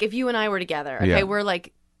if you and I were together, okay,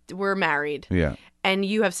 we're married, and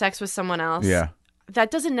you have sex with someone else,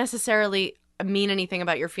 that doesn't necessarily mean anything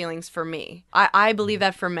about your feelings for me. I believe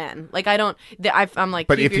that for men. Like I'm like.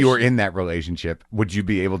 But if you were in that relationship, would you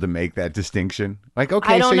be able to make that distinction? Like,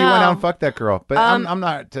 okay, so you went out and fucked that girl, but I'm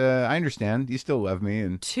not. I understand. You still love me.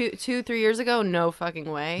 And 3 years ago, no fucking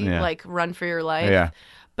way. Yeah. Like, run for your life. Yeah.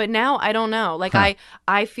 But now I don't know. Like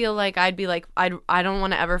I feel like I'd be like I don't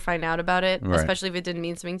want to ever find out about it, especially if it didn't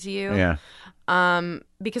mean something to you. Yeah.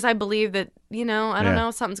 Because I believe that I don't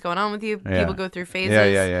know, something's going on with you. People go through phases.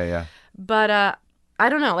 Yeah. But I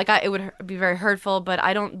don't know. Like it would be very hurtful. But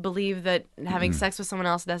I don't believe that having sex with someone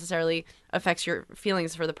else necessarily affects your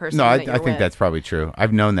feelings for the person. No, I think that's probably true.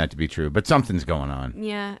 I've known that to be true. But something's going on.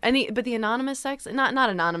 Yeah, and the anonymous sex, not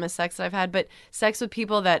anonymous sex that I've had, but sex with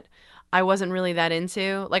people that I wasn't really that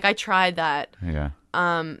into. Like I tried that. Yeah.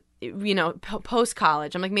 Post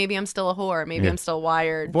college, I'm like, maybe I'm still a whore. Maybe I'm still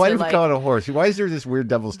wired. Why do you call it a whore? Why is there this weird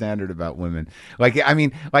double standard about women? Like, I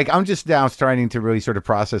mean, like I'm just now starting to really sort of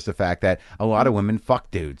process the fact that a lot of women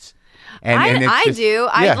fuck dudes. And I just, do.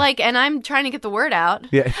 Yeah. And I'm trying to get the word out.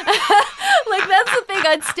 Yeah. Like that's the thing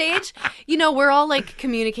on stage. We're all like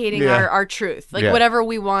communicating our truth, like whatever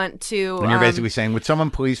we want to. And you're basically saying, "Would someone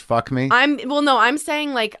please fuck me?" I'm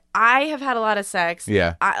saying like I have had a lot of sex.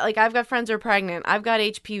 Yeah. I've got friends who are pregnant. I've got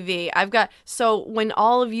HPV. So when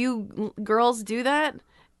all of you girls do that,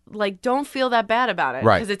 like don't feel that bad about it,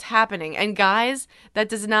 right? Because it's happening. And guys, that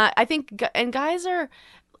does not. I think, and guys are.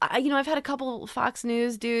 I've had a couple Fox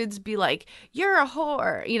News dudes be like, "You're a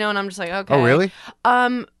whore," and I'm just like, okay. Oh, really?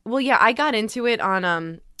 Well, yeah, I got into it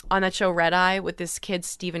on that show Red Eye with this kid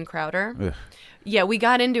Steven Crowder. Ugh. Yeah, we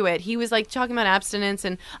got into it. He was like talking about abstinence,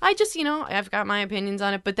 and I just, I've got my opinions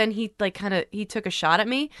on it. But then he like he took a shot at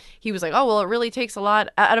me. He was like, "Oh, well, it really takes a lot."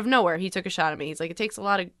 Out of nowhere, he took a shot at me. He's like, "It takes a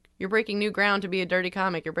lot of." You're breaking new ground to be a dirty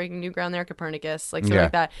comic. You're breaking new ground there, Copernicus. Like, something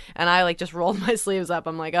like that. And I, like, just rolled my sleeves up.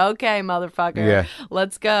 I'm like, okay, motherfucker. Yeah.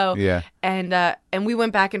 Let's go. Yeah. And we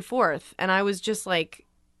went back and forth. And I was just like,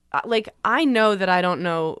 like, I know that I don't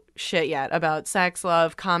know shit yet about sex,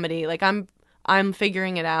 love, comedy. Like, I'm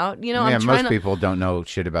figuring it out. You know, Yeah, I'm trying most people don't know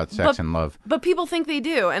shit about sex and love. But people think they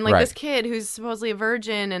do. And like Right. this kid who's supposedly a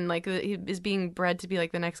virgin and like he is being bred to be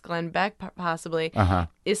like the next Glenn Beck possibly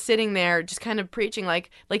is sitting there just kind of preaching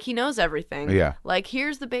like he knows everything. Yeah. Like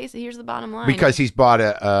here's the bottom line. Because he's bought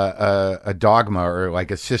a dogma or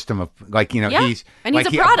like a system of like, you know, Yeah. he's And he's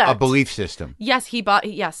like a product. a belief system. Yes, he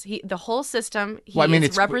the whole system. He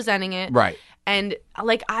is representing it. Right. And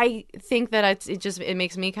like I think that it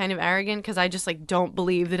makes me kind of arrogant because I just like don't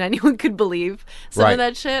believe that anyone could believe some Right. of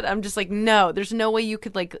that shit. I'm just like, no, there's no way you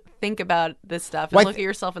could like think about this stuff and Well, look at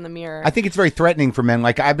yourself in the mirror. I think it's very threatening for men.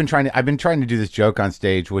 Like I've been trying to do this joke on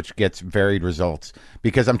stage, which gets varied results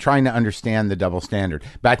because I'm trying to understand the double standard.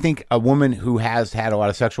 But I think a woman who has had a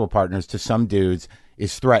lot of sexual partners to some dudes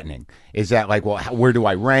is threatening. Is that like, well, where do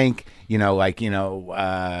I rank? You know, like,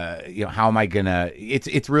 how am I gonna?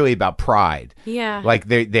 It's really about pride. Yeah. Like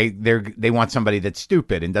they want somebody that's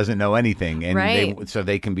stupid and doesn't know anything, and Right. so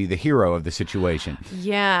they can be the hero of the situation.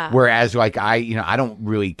 Yeah. Whereas, like I don't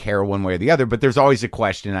really care one way or the other, but there's always a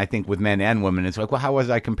question. I think with men and women, it's like, well, how was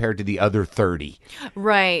I compared to the other 30?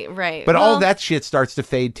 Right. But all that shit starts to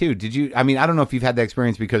fade too. I mean, I don't know if you've had that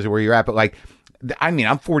experience because of where you're at, but like, I mean,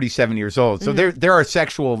 I'm 47 years old, so there are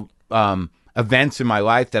sexual events in my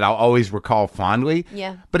life that I'll always recall fondly.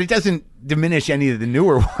 Yeah. But it doesn't diminish any of the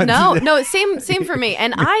newer ones. No, same for me.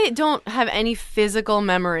 And I don't have any physical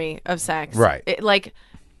memory of sex. Right.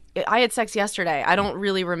 I had sex yesterday. I don't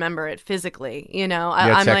really remember it physically, you know. You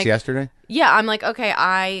had I'm sex like, yesterday? Yeah, I'm like, okay,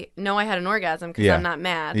 I know I had an orgasm because Yeah. I'm not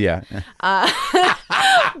mad. Yeah.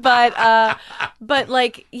 But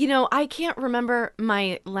like, you know, I can't remember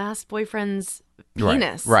my last boyfriend's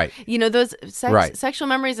penis. Right. You know, those Right. sexual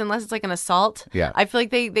memories, unless it's like an assault. Yeah. I feel like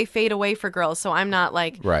they fade away for girls. So I'm not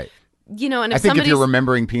like, Right. you know, and if I think if somebody's you're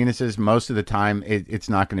remembering penises, most of the time it's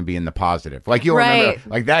not going to be in the positive. Like you'll Right. remember,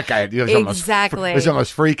 like that guy. It was Exactly. It was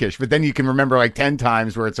almost freakish. But then you can remember like 10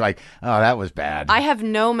 times where it's like, oh, that was bad. I have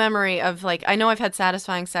no memory of like I know I've had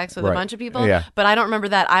satisfying sex with a Right. bunch of people, Yeah. but I don't remember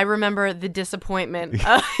that. I remember the disappointment.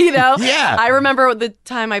 You know, Yeah. I remember the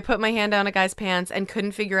time I put my hand down a guy's pants and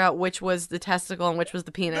couldn't figure out which was the testicle and which was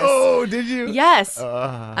the penis. Oh, did you? Yes,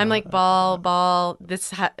 I'm like ball. Does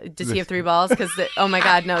he have 3 balls? Because oh my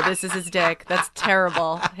god, no, this is his dick. That's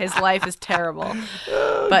terrible. His life is terrible.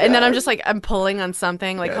 And then I'm just like I'm pulling on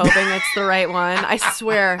something, like hoping it's the right one. I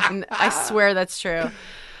swear that's true.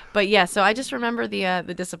 But yeah, so I just remember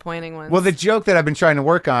the disappointing ones. Well, the joke that I've been trying to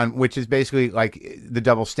work on, which is basically like the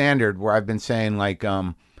double standard, where I've been saying like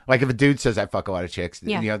if a dude says I fuck a lot of chicks,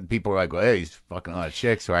 Yeah. you know, people are like, well, hey, he's fucking a lot of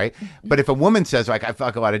chicks, right? But if a woman says like I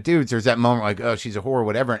fuck a lot of dudes, there's that moment like, oh, she's a whore or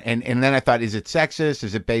whatever. And then I thought, is it sexist?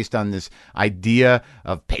 Is it based on this idea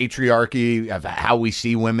of patriarchy, of how we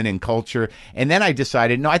see women in culture? And then I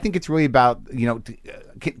decided, no, I think it's really about, you know,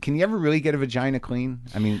 can you ever really get a vagina clean?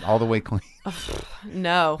 I mean, all the way clean?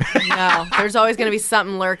 No. There's always going to be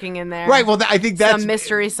something lurking in there. Right. Well, I think that's some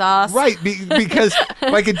mystery sauce. Right, because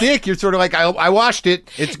like a dick, you're sort of like, I washed it.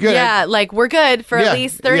 It's good. Yeah, like we're good for at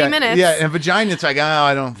least 30 minutes. Yeah, and a vagina, it's like,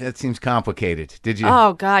 that seems complicated. Did you?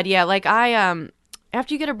 Oh God, yeah. Like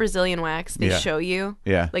after you get a Brazilian wax, they Yeah. I show you.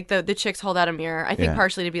 Yeah. Like the chicks hold out a mirror. I think Yeah.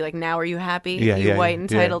 partially to be like, now are you happy? Yeah, you yeah, white yeah.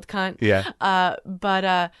 entitled cunt. Yeah.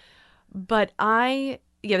 But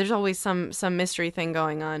there's always some mystery thing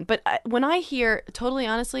going on. But when I hear, totally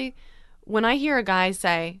honestly, when I hear a guy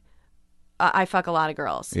say, I fuck a lot of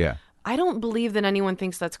girls. Yeah. I don't believe that anyone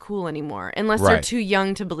thinks that's cool anymore, unless they're Right. too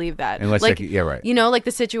young to believe that. Unless like, yeah, right. You know, like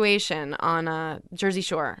the situation on Jersey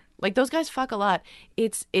Shore. Like those guys fuck a lot.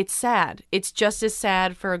 It's sad. It's just as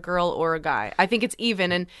sad for a girl or a guy. I think it's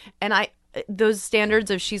even. And I those standards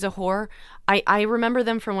of she's a whore, I remember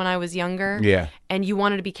them from when I was younger. Yeah. And you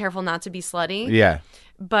wanted to be careful not to be slutty. Yeah.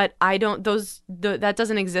 But I don't. That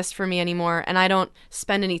doesn't exist for me anymore, and I don't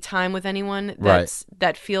spend any time with anyone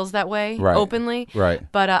that feels that way openly. Right.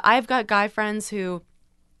 But I've got guy friends who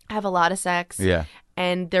have a lot of sex. Yeah.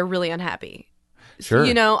 And they're really unhappy. Sure.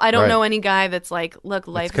 You know, I don't Right. know any guy that's like, look,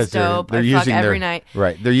 life is dope. They're I fuck using every night.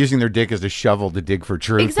 Right. They're using their dick as a shovel to dig for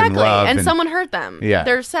truth Exactly. and love. And someone hurt them. Yeah.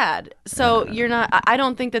 They're sad. So you're not. I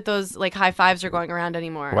don't think that those like high fives are going around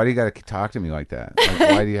anymore. Why do you got to talk to me like that? Like,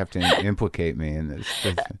 why do you have to implicate me in this?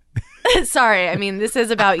 Sorry. I mean, this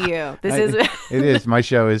is about you. It is. My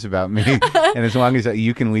show is about me. And as long as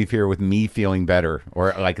you can leave here with me feeling better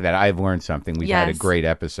or like that I've learned something, we've had a Yes. great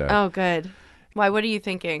episode. Oh, good. Why? What are you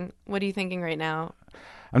thinking? What are you thinking right now?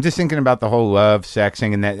 I'm just thinking about the whole love, sex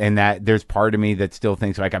thing, and that there's part of me that still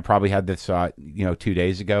thinks like I probably had this thought, 2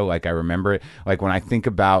 days ago. Like I remember it. Like when I think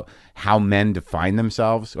about how men define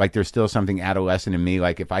themselves, like there's still something adolescent in me.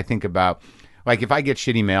 Like if I think about. Like, if I get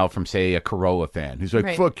shitty mail from, say, a Corolla fan who's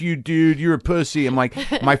like, fuck you, dude, you're a pussy. I'm like,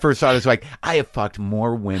 my first thought is like, I have fucked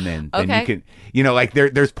more women than you can. Like,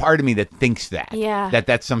 there's part of me that thinks that. Yeah.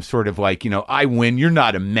 That's some sort of like, I win. You're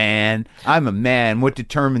not a man. I'm a man. What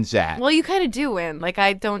determines that? Well, you kind of do win. Like,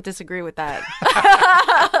 I don't disagree with that.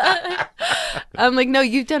 I'm like, no,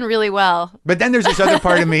 you've done really well. But then there's this other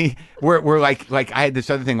part of me where like I had this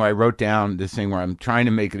other thing where I wrote down this thing where I'm trying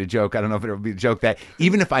to make it a joke. I don't know if it'll be a joke that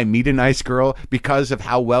even if I meet a nice girl, because of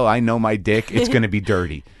how well I know my dick, it's going to be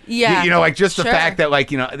dirty. Yeah. Like just the fact that like,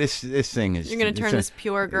 this thing is... You're going to turn this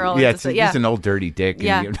pure girl into... It's an old dirty dick.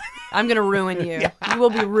 Yeah. I'm going to ruin you. You will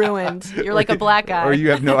be ruined. You're like a black guy. Or you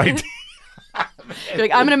have no idea. You're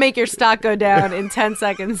like, I'm going to make your stock go down in 10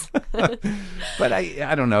 seconds. But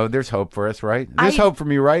I don't know. There's hope for us, right? There's hope for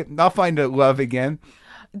me, right? I'll find a love again.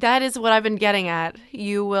 That is what I've been getting at.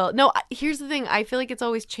 You will. No, here's the thing. I feel like it's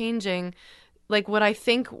always changing. Like what I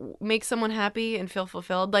think makes someone happy and feel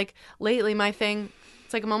fulfilled. Like lately, my thing,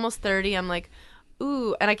 it's like I'm almost 30. I'm like,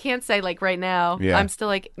 ooh, and I can't say like right now. Yeah. I'm still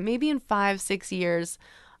like, maybe in 5-6 years,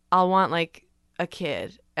 I'll want like a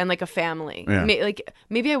kid and like a family. Yeah.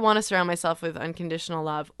 Maybe I want to surround myself with unconditional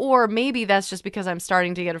love, or maybe that's just because I'm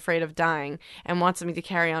starting to get afraid of dying and want something to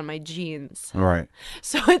carry on my genes. Right.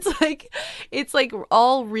 So it's like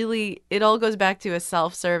all really, it all goes back to a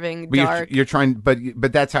self-serving, dark. You're trying,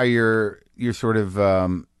 but that's how you're sort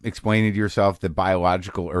of explaining to yourself the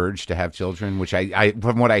biological urge to have children, which I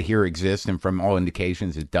from what I hear exists, and from all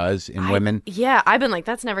indications it does in women. Yeah, I've been like,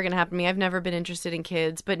 that's never going to happen to me. I've never been interested in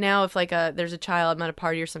kids. But now if like there's a child, I'm at a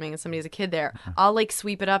party or something and somebody has a kid there, I'll like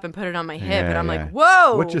sweep it up and put it on my hip. And I'm like,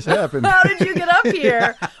 whoa. What just happened? How did you get up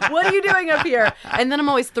here? What are you doing up here? And then I'm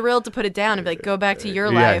always thrilled to put it down and be like, go back to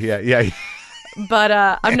your life. Yeah. But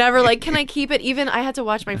I'm never like, can I keep it? Even I had to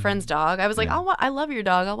watch my friend's dog. I was like, I love your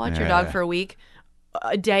dog. I'll watch your dog for a week.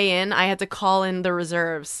 A day in, I had to call in the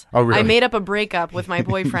reserves. Oh, really? I made up a breakup with my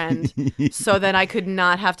boyfriend so that I could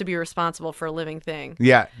not have to be responsible for a living thing.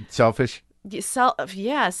 Yeah, selfish.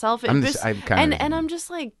 Selfish. And I'm just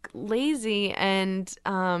like lazy and it's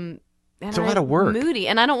a lot of work. Moody,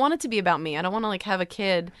 and I don't want it to be about me. I don't want to like have a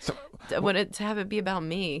kid. To have it be about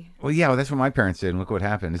me. Well, yeah, that's what my parents did, and look what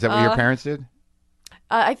happened. Is that what your parents did?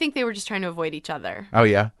 I think they were just trying to avoid each other. Oh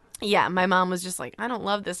yeah. Yeah, my mom was just like, I don't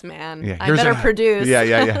love this man. Yeah, I better produce.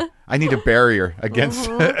 Yeah. I need a barrier against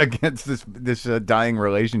against this dying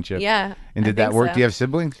relationship. Yeah. And did that work? So. Do you have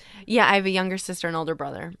siblings? Yeah, I have a younger sister and older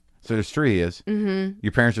brother. So there's 3 is. Mm-hmm.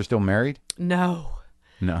 Your parents are still married? No.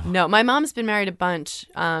 No. My mom's been married a bunch.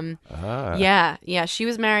 Yeah. She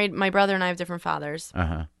was married. My brother and I have different fathers.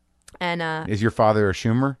 Uh-huh. And is your father a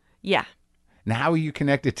Schumer? Yeah. Now how are you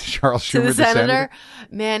connected to Charles Schumer, the senator? senator?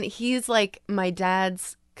 Man, he's like my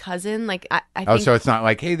dad's cousin. Like I think... so it's not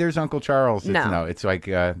like, hey, there's Uncle Charles. No, it's like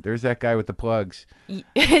there's that guy with the plugs.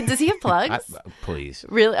 Does he have plugs? Please.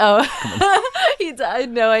 Really? Oh, I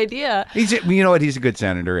had no idea. You know what? He's a good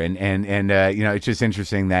senator, and it's just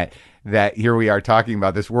interesting that here we are talking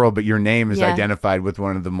about this world, but your name is identified with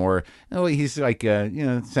one of the more. He's like a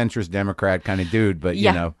centrist Democrat kind of dude, but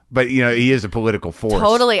he is a political force.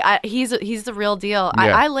 Totally, he's the real deal.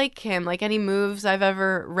 Yeah. I like him. Like any moves I've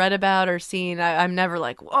ever read about or seen, I'm never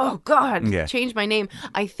like, oh God, change my name.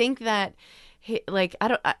 I think that.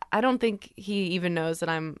 I don't think he even knows that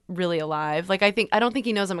I'm really alive. Like I don't think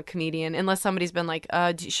he knows I'm a comedian unless somebody's been like,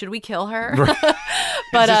 should we kill her? Right.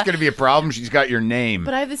 But is this going to be a problem? She's got your name.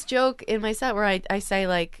 But I have this joke in my set where I say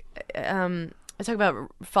like, I talk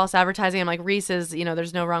about false advertising. I'm like, Reese's,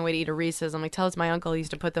 there's no wrong way to eat a Reese's. I'm like, tell it's my uncle. He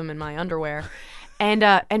used to put them in my underwear. And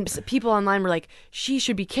people online were like, she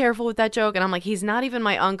should be careful with that joke. And I'm like, he's not even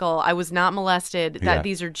my uncle. I was not molested.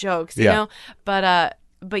 These are jokes, you know?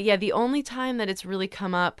 But yeah, the only time that it's really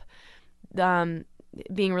come up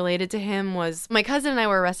being related to him was my cousin and I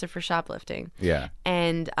were arrested for shoplifting. Yeah.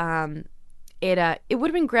 And it would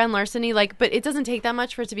have been grand larceny, but it doesn't take that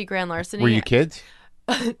much for it to be grand larceny. Were you kids?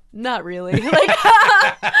 Not really.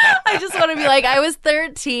 I just want to be like, I was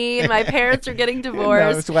 13. My parents are getting divorced.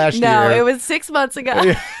 No, it was last year. No, it was 6 months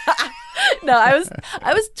ago. No, I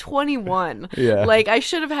was 21. Yeah. I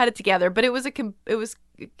should have had it together, but it was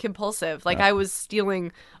compulsive. I was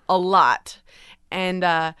stealing a lot, and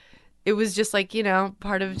it was just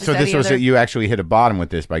part of. Just so this was other... that you actually hit a bottom with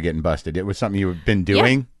this by getting busted. It was something you've been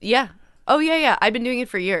doing. Yeah. Oh yeah. I've been doing it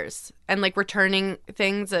for years, and returning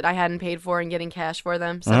things that I hadn't paid for and getting cash for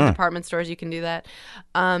them. Some department stores you can do that.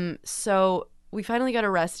 So we finally got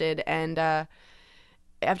arrested, and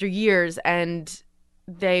after years, and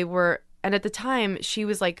and at the time she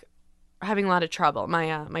was like having a lot of trouble.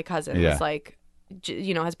 My cousin was like,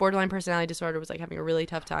 has borderline personality disorder, was like having a really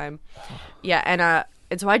tough time. Yeah. And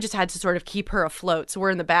so I just had to sort of keep her afloat. So we're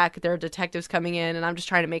in the back, there are detectives coming in, and I'm just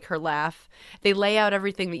trying to make her laugh. They lay out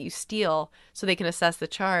everything that you steal so they can assess the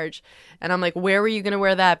charge. And I'm like, where were you going to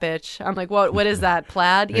wear that, bitch? I'm like, what is that,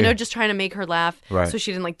 plaid? Just trying to make her laugh so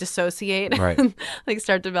she didn't like dissociate and like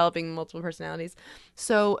start developing multiple personalities.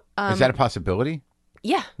 So is that a possibility?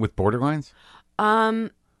 Yeah. With borderlines? I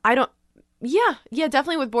don't. Yeah,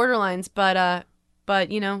 definitely with borderlines, but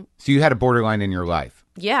So you had a borderline in your life?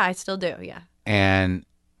 Yeah, I still do. Yeah. And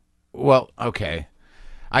okay,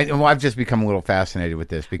 I've just become a little fascinated with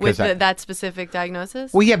this because that specific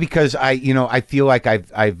diagnosis. Well, yeah, because I feel like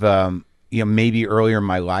I've maybe earlier in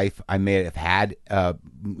my life I may have had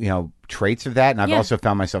traits of that, and I've also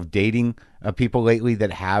found myself dating people lately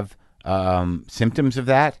that have symptoms of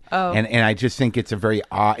that. And I just think it's a very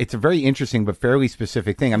interesting but fairly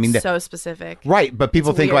specific thing. I mean, so specific, right? But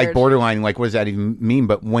people think weird. like borderline, like what does that even mean?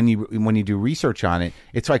 But when you do research on it,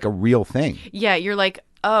 it's like a real thing. Yeah, you're like,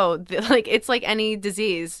 like it's like any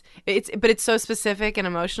disease. But it's so specific and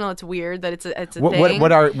emotional. It's weird that it's a thing.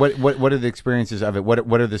 What are the experiences of it?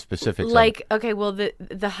 What are the specifics? Like, okay, well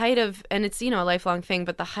the height of, and it's a lifelong thing,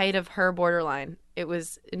 but the height of her borderline, it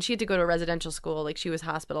was, and she had to go to a residential school. Like she was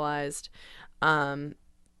hospitalized, cutter.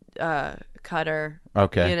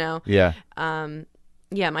 Okay. Yeah.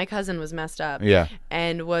 Yeah. My cousin was messed up. Yeah.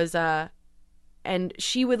 And was and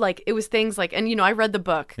she would like, it was things like, and I read the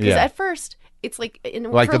book because at first. It's like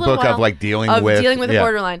like the book of like dealing with a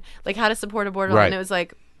borderline, like how to support a borderline. Right. It was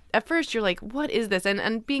like at first you're like, what is this?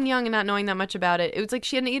 And being young and not knowing that much about it, it was like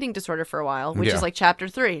she had an eating disorder for a while, which is like chapter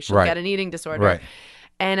 3. She'll get an eating disorder. Right.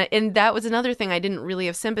 And that was another thing I didn't really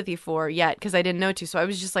have sympathy for yet because I didn't know to. So I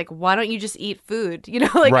was just like, why don't you just eat food?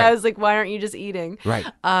 I was like, why aren't you just eating? Right.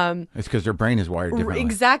 It's because their brain is wired differently.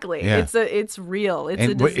 Exactly. Yeah. It's real. It's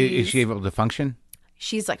a disease. Is she able to function?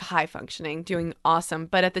 She's like high functioning, doing awesome.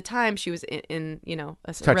 But at the time, she was in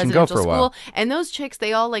a Touch and go residential for a school, while. and those chicks,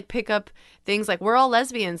 they all like pick up things like we're all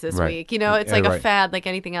lesbians this week. It's like a fad, like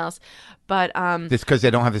anything else. But it's because they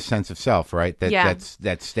don't have a sense of self, right?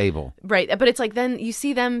 That's stable, right? But it's like then you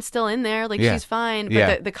see them still in there, like she's fine,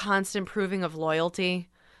 but the constant proving of loyalty,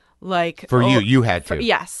 like for you had to,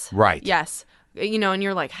 yes, right, yes. And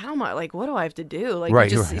you're like, how am I? Like, what do I have to do? Like, right,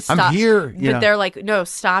 just stop. I'm here. But they're like, no,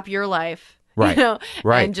 stop your life. Right.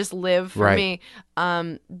 Right. And just live for me.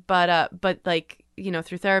 But like,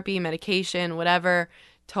 through therapy, medication, whatever,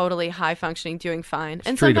 totally high functioning, doing fine.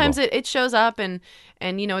 And sometimes it shows up and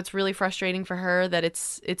it's really frustrating for her that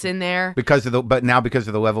it's in there. Because of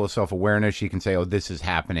the level of self-awareness, she can say, oh, this is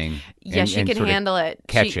happening. Yeah, she can handle it.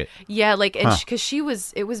 Catch it. Yeah, like, and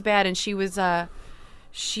because it was bad, and she was a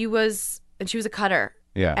cutter.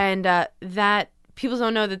 Yeah. And that people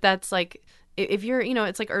don't know that's like, if you're,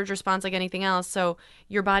 it's like urge response like anything else. So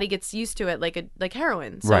your body gets used to it like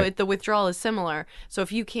heroin. So the withdrawal is similar. So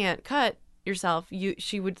if you can't cut yourself,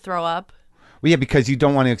 she would throw up. Well, yeah, because you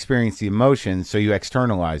don't want to experience the emotions, so you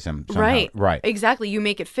externalize them somehow. Right. Exactly. You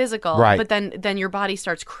make it physical. Right. But then your body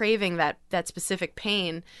starts craving that specific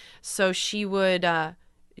pain. So she would,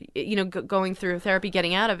 going through therapy,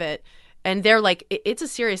 getting out of it. And they're like, it's a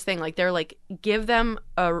serious thing. Like, they're like, give them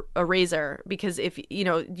a razor, because if,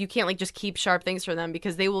 you can't like just keep sharp things for them,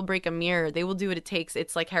 because they will break a mirror. They will do what it takes.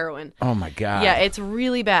 It's like heroin. Oh my God. Yeah, it's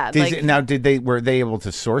really bad. Were they able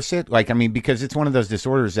to source it? Like, I mean, because it's one of those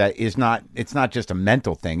disorders that it's not just a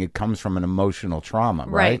mental thing. It comes from an emotional trauma,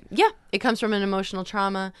 right? Yeah, it comes from an emotional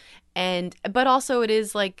trauma. But also it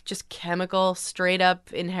is like just chemical, straight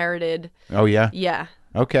up inherited. Oh yeah? Yeah.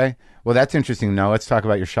 Okay. Well, that's interesting. Now let's talk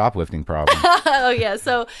about your shoplifting problem. Oh yeah.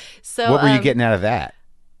 So what were you getting out of that?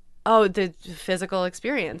 Oh, the physical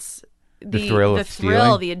experience. The thrill of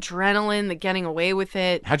stealing? The adrenaline, the getting away with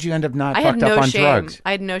it. How'd you end up not fucked up on drugs?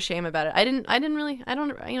 I had no shame about it.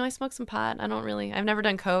 I smoked some pot. I've never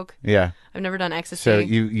done coke. Yeah. I've never done ecstasy. So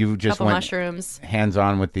you just couple went mushrooms. Hands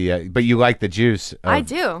on with the, but you like the juice. I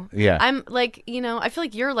do. Yeah. I'm like, I feel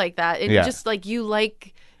like you're like that. Just like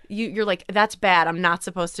you're like, that's bad. I'm not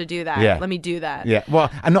supposed to do that. Yeah. Let me do that. Yeah.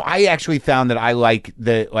 Well, I know I actually found that I like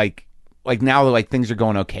the, like now like things are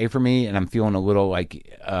going okay for me and I'm feeling a little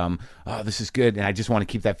like, oh, this is good. And I just want to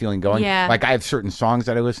keep that feeling going. Yeah. Like I have certain songs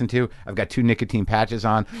that I listen to. I've got 2 nicotine patches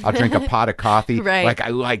on. I'll drink a pot of coffee. Right. Like I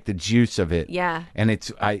like the juice of it. Yeah. And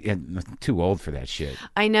I'm too old for that shit.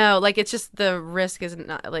 I know. Like it's just the risk is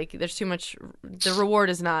not, like there's too much, the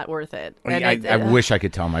reward is not worth it. And I wish I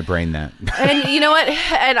could tell my brain that. And you know what?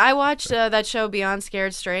 And I watched that show Beyond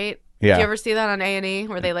Scared Straight. Yeah. Do you ever see that on A&E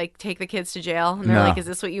where they like take the kids to jail and they're No. like, "Is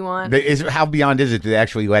this what you want?" How beyond is it? Do they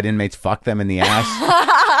actually let inmates fuck them in the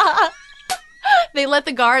ass? They let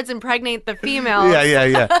the guards impregnate the females.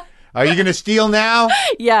 Yeah. Are you gonna steal now?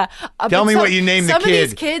 Yeah. Tell me what you name the kid. Some of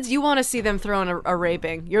these kids, you want to see them thrown a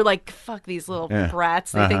raping. You're like, fuck these little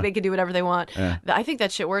brats. They think they can do whatever they want. I think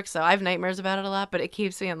that shit works, though. I have nightmares about it a lot, but it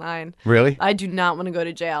keeps me in line. Really? I do not want to go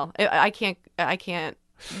to jail. I can't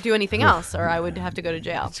do anything else, or I would have to go to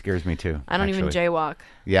jail. It scares me too. I don't even jaywalk.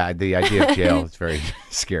 Yeah, the idea of jail is very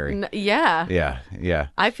scary. Yeah. Yeah.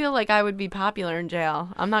 I feel like I would be popular in jail.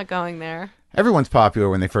 I'm not going there. Everyone's popular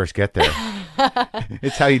when they first get there.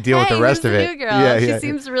 It's how you deal with the rest of it. New girl. She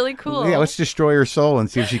seems really cool. Yeah, let's destroy her soul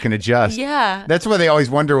and see if she can adjust. Yeah. That's why they always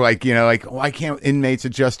wonder, why can't inmates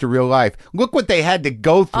adjust to real life? Look what they had to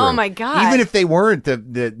go through. Oh my God. Even if they weren't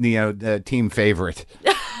the team favorite.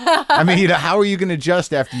 I mean, how are you going to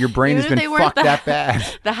adjust after your brain has been fucked that bad?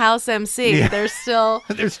 The house MC, they're still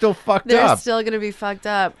fucked up. They're still going to be fucked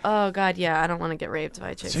up. Oh God, yeah, I don't want to get raped by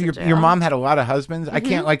a chick. So your mom had a lot of husbands. I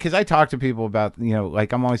can't because I talk to people about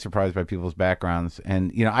I'm always surprised by people's backgrounds,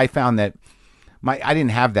 and I found that I didn't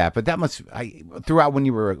have that, but throughout when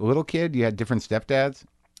you were a little kid, you had different stepdads.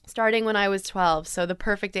 Starting when I was 12, so the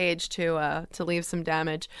perfect age to leave some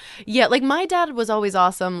damage. Yeah, like my dad was always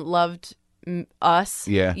awesome, loved us.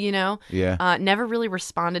 Yeah. Yeah. Never really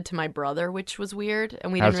responded to my brother, which was weird,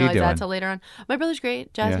 and we How's didn't realize he doing? that till later on. My brother's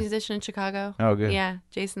great, jazz musician in Chicago. Oh, good. Yeah,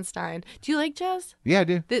 Jason Stein. Do you like jazz? Yeah, I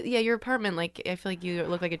do. Your apartment, I feel like you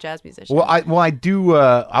look like a jazz musician. Well, I do.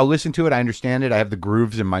 I'll listen to it. I understand it. I have the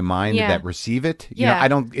grooves in my mind that receive it. Yeah. I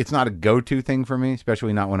don't. It's not a go-to thing for me,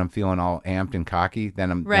 especially not when I'm feeling all amped and cocky. Then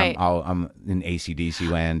I'm in AC/DC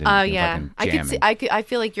land. And, fucking I could jamming. I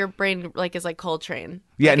feel like your brain is like Coltrane.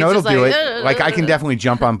 Yeah, Like, no, it's it'll just do like, it. Like I can definitely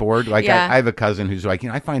jump on board. Like Yeah. I have a cousin who's like,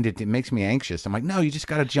 I find it makes me anxious. I'm like, no, you just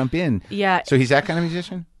got to jump in. Yeah. So he's that kind of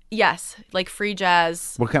musician. Yes, like free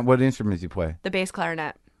jazz, What instruments do you play? the bass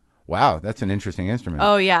clarinet. Wow, that's an interesting instrument.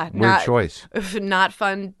 Oh yeah, Weird choice. Not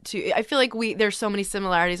fun to. I feel like there's so many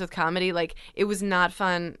similarities with comedy. Like it was not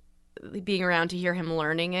fun being around to hear him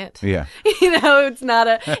learning it. Yeah. It's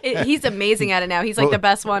not he's amazing at it now. He's like the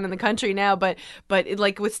best one in the country now, but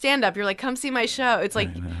like with stand up, you're like, come see my show. It's like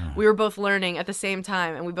we were both learning at the same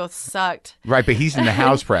time and we both sucked. Right, but he's in the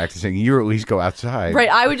house practicing. You at least go outside. Right,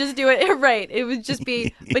 I would just do it. Right, it would just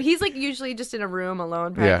be. But he's like usually just in a room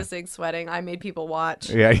alone practicing, sweating. I made people watch.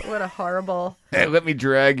 Yeah. What a horrible. Hey, let me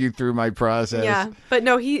drag you through my process. Yeah, but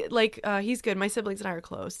no, he's good. My siblings and I are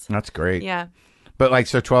close. That's great. Yeah. But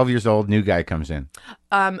so 12 years old, new guy comes in.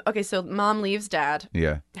 Okay, so mom leaves dad.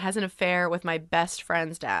 Yeah. Has an affair with my best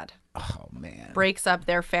friend's dad. Oh man. Breaks up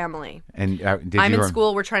their family. And I'm in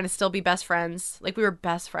school. We're trying to still be best friends. Like we were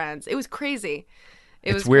best friends. It was crazy.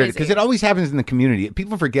 It's weird because it always happens in the community.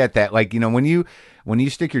 People forget that, when you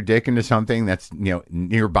stick your dick into something that's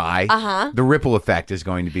nearby, the ripple effect is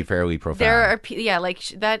going to be fairly profound. There are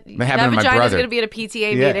that vagina is going to be at a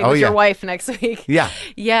PTA meeting with your wife next week. Yeah,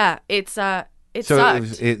 yeah. It sucked.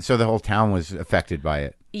 So the whole town was affected by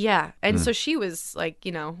it. Yeah, and so she was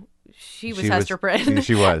she was Hester Prynne.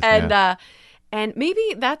 She was, and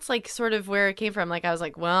maybe that's sort of where it came from. Like I was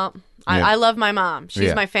like, well, I love my mom.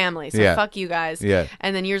 She's my family, so fuck you guys. Yeah.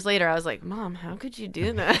 And then years later, I was like, Mom, how could you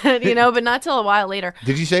do that? But not till a while later.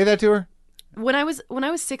 Did you say that to her? When I was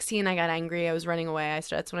 16, I got angry. I was running away.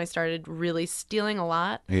 That's when I started really stealing a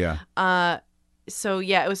lot. Yeah. So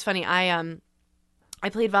yeah, it was funny. I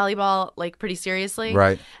played volleyball pretty seriously.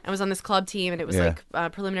 Right. I was on this club team, and it was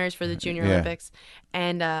preliminaries for the Junior Olympics.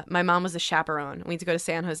 And my mom was a chaperone. We had to go to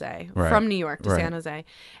San Jose from New York to San Jose,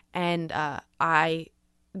 and I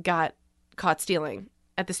got caught stealing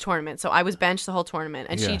at this tournament. So I was benched the whole tournament,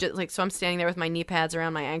 and she just so I'm standing there with my knee pads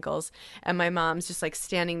around my ankles, and my mom's just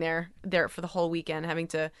standing there for the whole weekend, having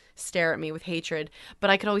to stare at me with hatred. But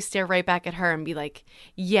I could always stare right back at her and be like,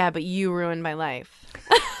 "Yeah, but you ruined my life."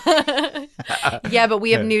 Yeah, but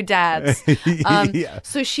we have new dads.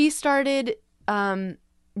 So she started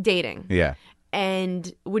dating. Yeah.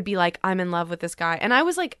 And would be like, I'm in love with this guy. And I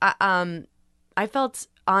was like, I felt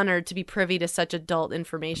honored to be privy to such adult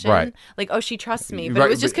information. Right. Like, oh, she trusts me. But it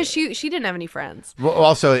was just because she didn't have any friends. Well,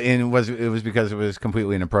 also, it was because it was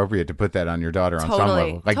completely inappropriate to put that on your daughter on some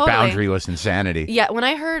level. Boundaryless insanity. Yeah. When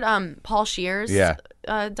I heard Paul Shear's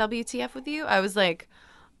WTF with you, I was like,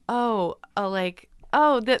 oh,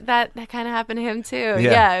 that kind of happened to him too.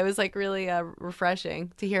 Yeah, it was really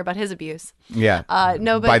refreshing to hear about his abuse. Yeah.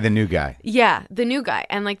 But by the new guy. Yeah, the new guy,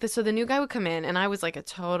 and so the new guy would come in, and I was like a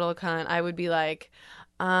total cunt. I would be like,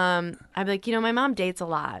 I'd be like, my mom dates a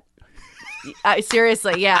lot.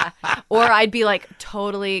 Seriously, yeah. Or I'd be like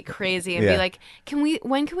totally crazy and be like,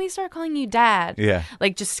 when can we start calling you dad? Yeah.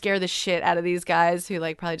 Like just scare the shit out of these guys who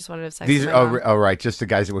like probably just wanted to have sex These with my mom. right, just the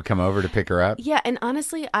guys that would come over to pick her up. Yeah, and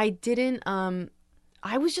honestly, I didn't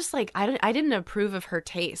I was just like I didn't approve of her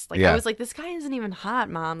taste. Like I was like, this guy isn't even hot,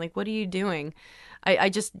 Mom. Like, what are you doing? I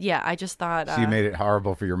just thought So you made it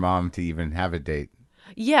horrible for your mom to even have a date.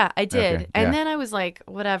 Yeah, I did. Okay, and then I was like,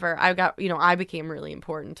 whatever. I got, I became really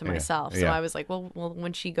important to myself. So I was like, well,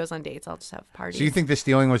 when she goes on dates, I'll just have parties. So you think the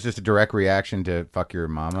stealing was just a direct reaction to fuck your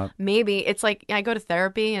mom up? Maybe. It's like I go to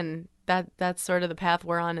therapy and that's sort of the path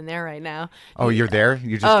we're on in there right now. Oh, you're there?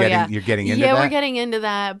 You're just you're getting into that? Yeah, we're getting into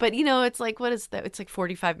that. But it's like, what is that? It's like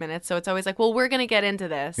 45 minutes. So it's always like, well, we're going to get into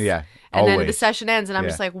this. Yeah. And then the session ends and I'm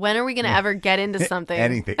just like, when are we going to ever get into something?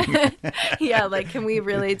 Anything. Yeah, like, can we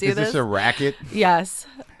really do this? Is this a racket? Yes.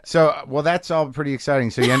 So, well, that's all pretty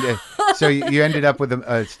exciting. So you ended up with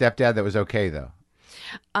a stepdad that was okay, though.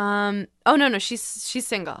 Oh no, she's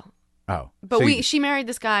single. Oh, but she married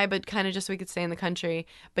this guy, but kind of just so we could stay in the country.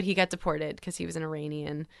 But he got deported because he was an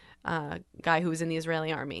Iranian guy who was in the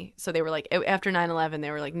Israeli army. So they were like, after 9/11,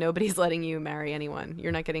 they were like, nobody's letting you marry anyone.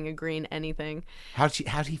 You're not getting a green anything. How'd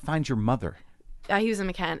he find your mother? He was a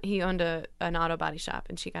mechanic. He owned an auto body shop,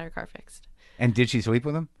 and she got her car fixed. And did she sleep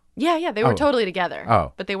with him? Yeah, they were totally together.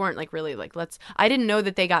 Oh, but they weren't like really like I didn't know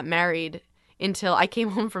that they got married until I came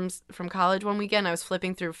home from college one weekend. I was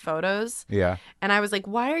flipping through photos. Yeah. And I was like,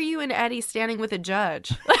 why are you and Eddie standing with a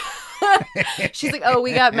judge? She's like, oh,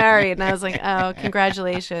 we got married. And I was like, oh,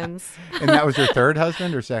 congratulations. And that was your third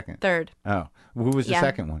husband or second? Third. Oh, who was the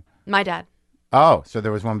second one? My dad. Oh, so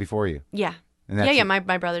there was one before you. Yeah. And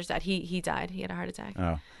my brother's dad. He died. He had a heart attack.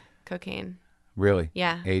 Oh. Cocaine. Really?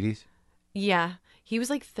 Yeah. 80s? Yeah. He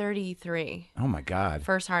was like 33. Oh, my God.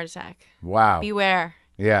 First heart attack. Wow. Beware.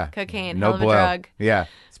 Yeah. Cocaine. No hell of blow. a drug. Yeah.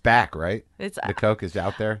 It's back, right? The coke is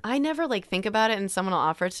out there. I never think about it and someone will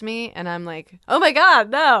offer it to me and I'm like, oh my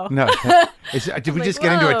God, no. No. Did we just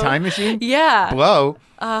get into a time machine? Yeah. Blow.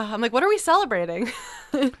 I'm like, what are we celebrating?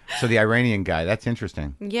 So the Iranian guy, that's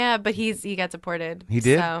interesting. Yeah, but he got deported. He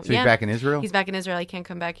did? So he's back in Israel? He's back in Israel. He can't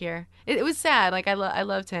come back here. It was sad. Like I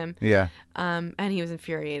loved him. Yeah. And he was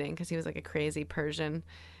infuriating because he was like a crazy Persian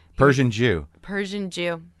Jew. Persian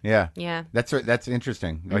Jew. Yeah. Yeah. That's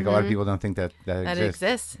interesting. Like a lot of people don't think that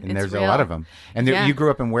exists. And it's there's real. a lot of them. And you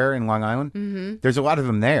grew up in where? In Long Island? Mm-hmm. There's a lot of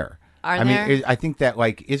them there. I mean, I think that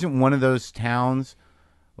isn't one of those towns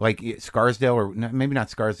like Scarsdale or maybe not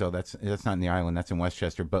Scarsdale. That's not in the island. That's in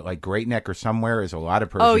Westchester. But like Great Neck or somewhere is a lot of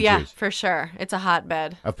Persian Jews. Oh yeah, for sure. It's a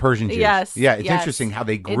hotbed of Persian Jews. Yes. Yeah, it's interesting how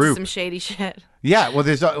they group. It's some shady shit. Yeah, well,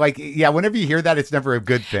 there's whenever you hear that, it's never a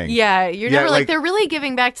good thing. Yeah, you're never like they're really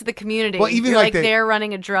giving back to the community. Well, even you're they're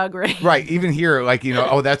running a drug ring. Right, even here,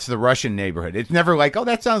 oh, that's the Russian neighborhood. It's never like, oh,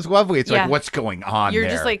 that sounds lovely. It's like, what's going on You're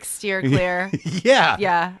there? just like, steer clear. Yeah.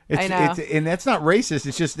 Yeah, I know. And that's not racist.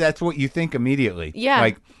 It's just that's what you think immediately.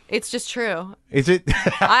 Yeah, it's just true. Is it?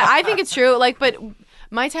 I think it's true. But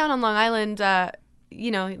my town on Long Island,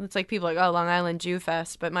 it's like people are like, oh, Long Island Jew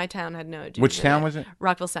Fest, but my town had no Jews. Which town was it?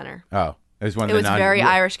 Rockville Center. Oh. It was very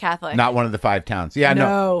Irish Catholic. Not one of the 5 towns. Yeah,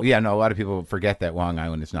 no. Yeah, no. A lot of people forget that Long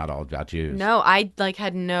Island is not all about Jews. No, I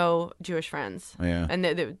had no Jewish friends. Yeah, and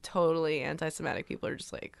they're totally anti-Semitic. People are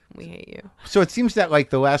just like, we hate you. So it seems that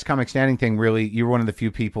the last comic standing thing, really, you were one of the few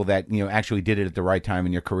people that actually did it at the right time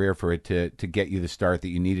in your career for it to get you the start that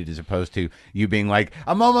you needed, as opposed to you being like,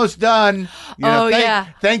 I'm almost done.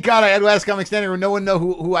 Thank God I had last comic standing, where no one know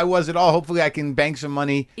who I was at all. Hopefully I can bank some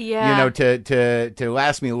money. Yeah. To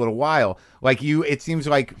last me a little while. It seems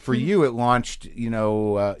like for you, it launched,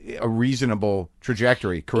 a reasonable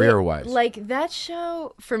trajectory career-wise. That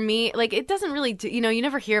show, for me, it doesn't really, you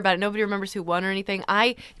never hear about it. Nobody remembers who won or anything.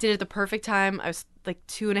 I did it at the perfect time. I was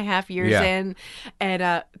 2.5 years in,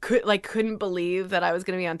 and couldn't believe that I was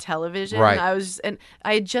going to be on television. Right.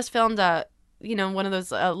 I had just filmed one of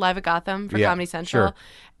those Live at Gotham for Comedy Central,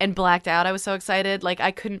 and blacked out. I was so excited. I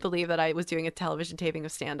couldn't believe that I was doing a television taping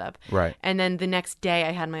of stand-up. Right. And then the next day,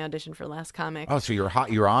 I had my audition for Last Comic. Oh, so you're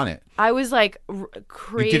hot. You're on it. I was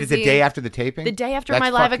crazy. You did it the day after the taping? The day after my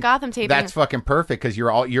Live at Gotham taping. That's fucking perfect because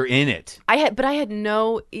you're in it. I had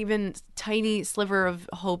no even tiny sliver of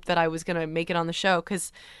hope that I was going to make it on the show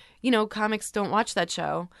because comics don't watch that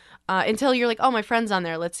show until you're like, oh, my friend's on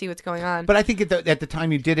there. Let's see what's going on. But I think at the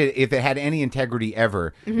time you did it, if it had any integrity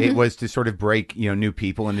ever, it was to sort of break, new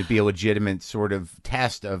people and to be a legitimate sort of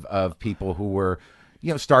test of people who were,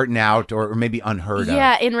 starting out or maybe unheard of.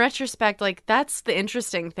 Yeah, in retrospect, like that's the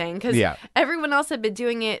interesting thing because everyone else had been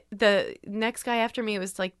doing it. The next guy after me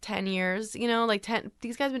was like 10 years, like 10.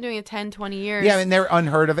 These guys have been doing it 10, 20 years. Yeah, and they're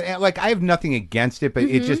unheard of. And, like, I have nothing against it, but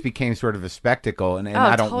it just became sort of a spectacle, and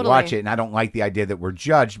I don't watch it, and I don't like the idea that we're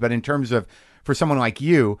judged. But in terms of for someone like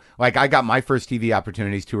you, like I got my first TV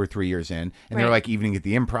opportunities 2 or 3 years in, and they're like Evening at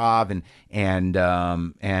the Improv and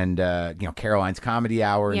Caroline's Comedy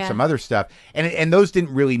Hour and some other stuff, and those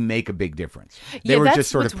didn't really make a big difference. They were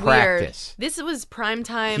just sort of practice. Weird. This was prime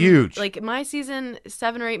time, huge. Like my season,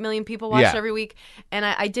 7 or 8 million people watched every week, and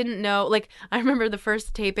I didn't know. Like I remember the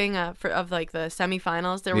first taping of like the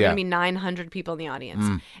semifinals, there were going to be 900 people in the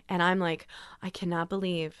audience, and I'm like, I cannot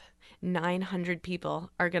believe 900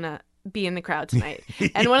 people are gonna be in the crowd tonight.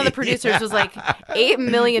 And one of the producers was like, 8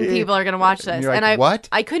 million people are going to watch this. And like, what?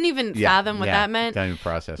 I couldn't even fathom what that meant. Don't even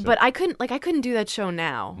process it. But I couldn't do that show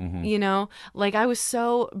now, Like I was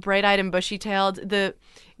so bright-eyed and bushy-tailed.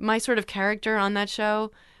 My sort of character on that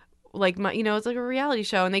show, like it's like a reality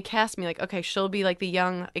show, and they cast me like, okay, she'll be like the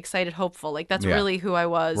young, excited, hopeful. Like that's really who I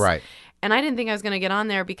was. Right. And I didn't think I was going to get on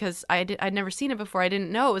there because I'd never seen it before. I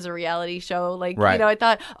didn't know it was a reality show. Like, I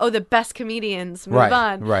thought, the best comedians move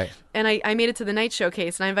on. Right. And I made it to the night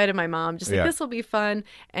showcase, and I invited my mom, just like, this will be fun.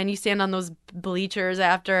 And you stand on those bleachers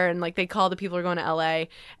after, and like they call the people who are going to LA.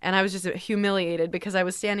 And I was just humiliated because I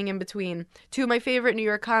was standing in between two of my favorite New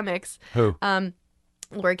York comics. Who?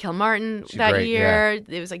 Lori Kilmartin that year.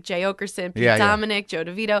 It was like Jay Okerson, Pete Dominic, Joe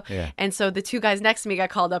DeVito. Yeah. And so the two guys next to me got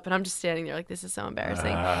called up, and I'm just standing there like, this is so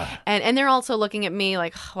embarrassing. And they're also looking at me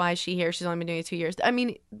like, why is she here? She's only been doing it 2 years. I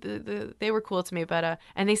mean, they were cool to me, but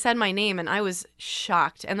and they said my name, and I was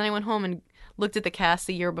shocked. And then I went home and looked at the cast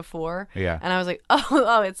the year before, and I was like,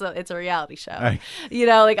 it's a reality show,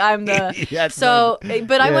 like I'm the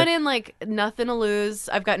but I went in like nothing to lose.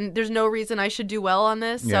 there's no reason I should do well on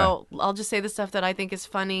this, so I'll just say the stuff that I think is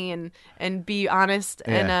funny and be honest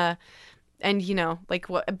and like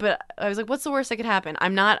what. But I was like, what's the worst that could happen?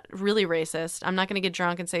 I'm not really racist. I'm not going to get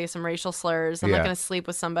drunk and say some racial slurs. I'm not going to sleep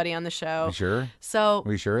with somebody on the show. You sure? So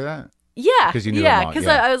were you sure of that? Yeah, because you knew them all. Because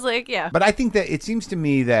I was like, But I think that it seems to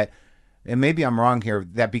me that, and maybe I'm wrong here,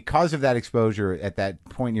 that because of that exposure at that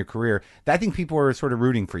point in your career, I think people were sort of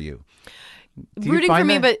rooting for you. Rooting for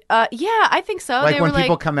me, but I think so. Like when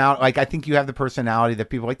people come out, like I think you have the personality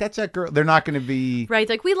that people are like, that's that girl. They're not going to be right.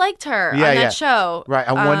 Like we liked her on that show, right?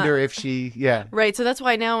 I wonder if she, right. So that's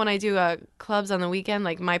why now when I do clubs on the weekend,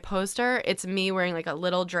 like my poster, it's me wearing like a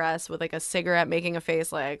little dress with like a cigarette, making a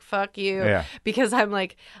face like "fuck you," because I'm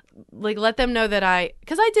like let them know that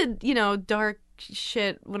because I did dark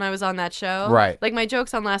shit when I was on that show, right? Like my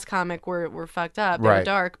jokes on Last Comic were fucked up, they were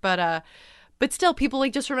dark, but still, people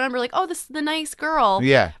like just remember like, oh, this is the nice girl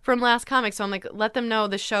from Last Comic. So I'm like, let them know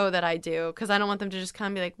the show that I do, because I don't want them to just come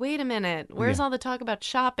and be like, wait a minute, where's all the talk about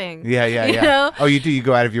shopping? Yeah. Oh, you do? You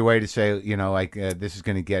go out of your way to say, this is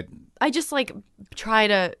going to get. I just like try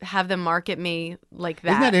to have them market me like that.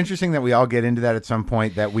 Isn't that interesting that we all get into that at some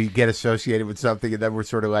point, that we get associated with something and then we're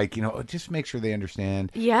sort of like, just make sure they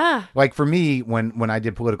understand. Yeah. Like for me, when I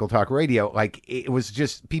did political talk radio, like it was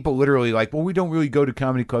just people literally like, well, we don't really go to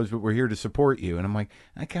comedy clubs, but we're here to support you. And I'm like,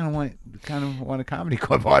 I kind of want a comedy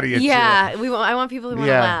club audience. Yeah. I want people who want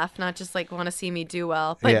to laugh, not just like want to see me do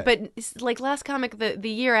well. But like Last Comic, the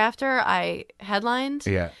year after I headlined.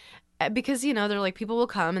 Yeah. Because, they're like, people will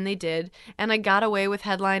come, and they did. And I got away with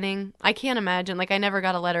headlining. I can't imagine. Like, I never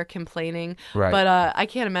got a letter complaining. Right. But I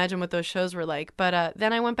can't imagine what those shows were like. But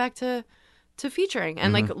then I went back to featuring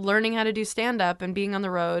and, like, learning how to do stand-up and being on the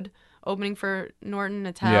road, opening for Norton,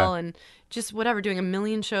 Attell, and just whatever, doing a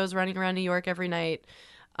million shows, running around New York every night.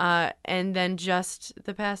 And then just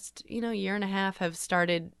the past, year and a half have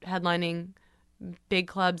started headlining big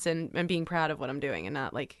clubs and being proud of what I'm doing and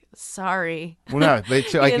not like, sorry. Well, no,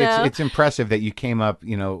 it's like it's impressive that you came up,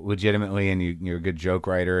 legitimately, and you're a good joke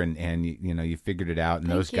writer, and you figured it out, and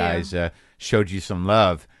those guys showed you some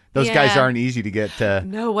love. Those guys aren't easy to get.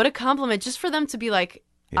 No, what a compliment! Just for them to be like,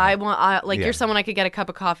 you're someone I could get a cup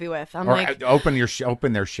of coffee with. I'm like, open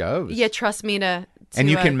their shows. Yeah, trust me to and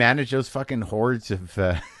you can manage those fucking hordes of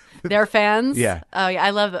their fans. Yeah. Oh yeah, I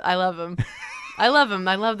love them. I love them.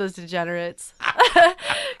 I love those degenerates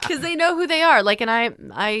because they know who they are. Like, and I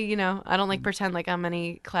don't like pretend like I'm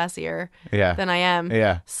any classier than I am.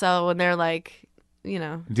 Yeah. So when they're like,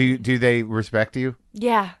 do they respect you?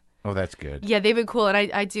 Yeah. Oh, that's good. Yeah, they've been cool, and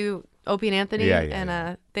I do. Opie and Anthony, Yeah,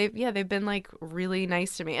 and they've been like really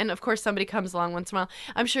nice to me. And of course, somebody comes along once in a while.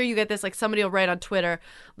 I'm sure you get this. Like somebody will write on Twitter,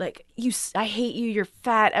 like I hate you. You're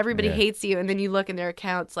fat. Everybody hates you. And then you look in their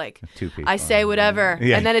accounts, like I say whatever,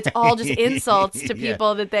 and then it's all just insults to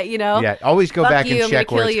people that Yeah, always go back and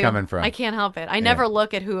check where it's coming from. I can't help it. I never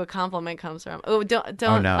look at who a compliment comes from. Oh,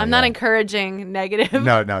 don't. I'm not encouraging negative.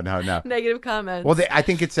 No. Negative comments. Well, I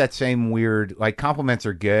think it's that same weird, like compliments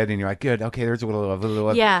are good, and you're like, good, okay, there's a little.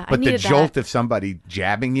 Yeah, but the jolt of somebody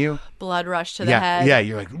jabbing you, blood rush to the head. Yeah,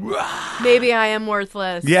 you're like, rah! Maybe I am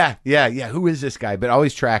worthless. Yeah. Who is this guy? But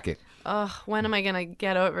always track it. Ugh, when am I gonna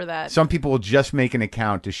get over that? Some people will just make an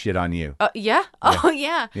account to shit on you. Yeah. Oh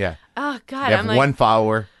yeah. Yeah. Oh God. They have one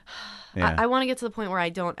follower. Yeah. I want to get to the point where I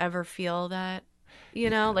don't ever feel that.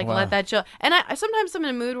 Let that show. And sometimes I'm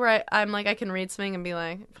in a mood where I'm like, I can read something and be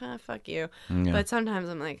like, fuck you. Yeah. But sometimes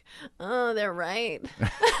I'm like, oh, they're right.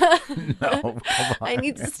 No, come on. I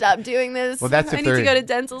need to stop doing this. Well, I need to go to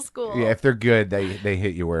dental school. Yeah, if they're good, they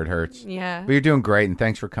hit you where it hurts. Yeah. But you're doing great, and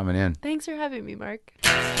thanks for coming in. Thanks for having me, Marc.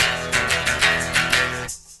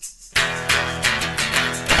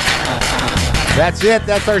 That's it.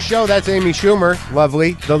 That's our show. That's Amy Schumer.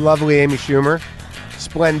 Lovely. The lovely Amy Schumer.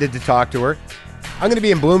 Splendid to talk to her. I'm going to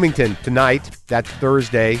be in Bloomington tonight. That's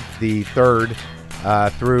Thursday, the 3rd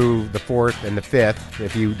through the 4th and the 5th.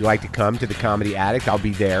 If you'd like to come to the Comedy Addict, I'll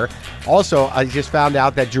be there. Also, I just found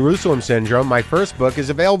out that Jerusalem Syndrome, my first book,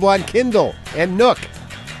 is available on Kindle and Nook.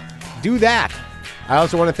 Do that. I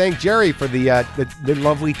also want to thank Jerry for the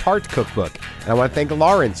lovely Tart Cookbook. And I want to thank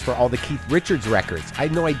Lawrence for all the Keith Richards records. I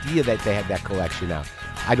had no idea that they had that collection out.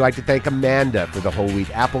 I'd like to thank Amanda for the whole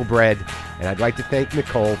wheat apple bread. And I'd like to thank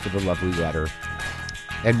Nicole for the lovely letter.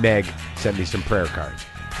 And Meg sent me some prayer cards.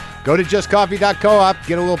 Go to justcoffee.coop,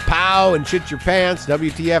 get a little pow and shit your pants.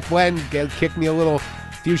 WTF when, kick me a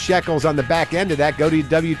few shekels on the back end of that. Go to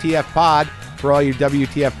WTF Pod for all your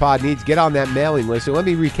WTF Pod needs. Get on that mailing list. So let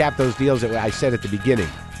me recap those deals that I said at the beginning.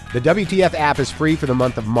 The WTF app is free for the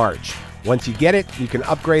month of March. Once you get it, you can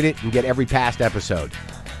upgrade it and get every past episode.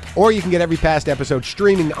 Or you can get every past episode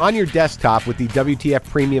streaming on your desktop with the WTF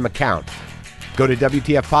Premium account. Go to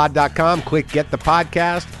WTFpod.com, click Get the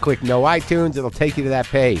Podcast, click No iTunes, it'll take you to that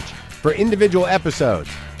page. For individual episodes,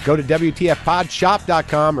 go to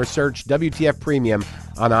WTFpodshop.com or search WTF Premium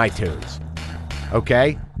on iTunes.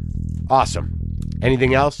 Okay? Awesome.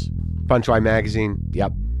 Anything else? Punchline Magazine?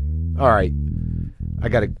 Yep. All right. I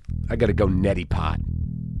gotta go neti pot.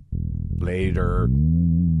 Later.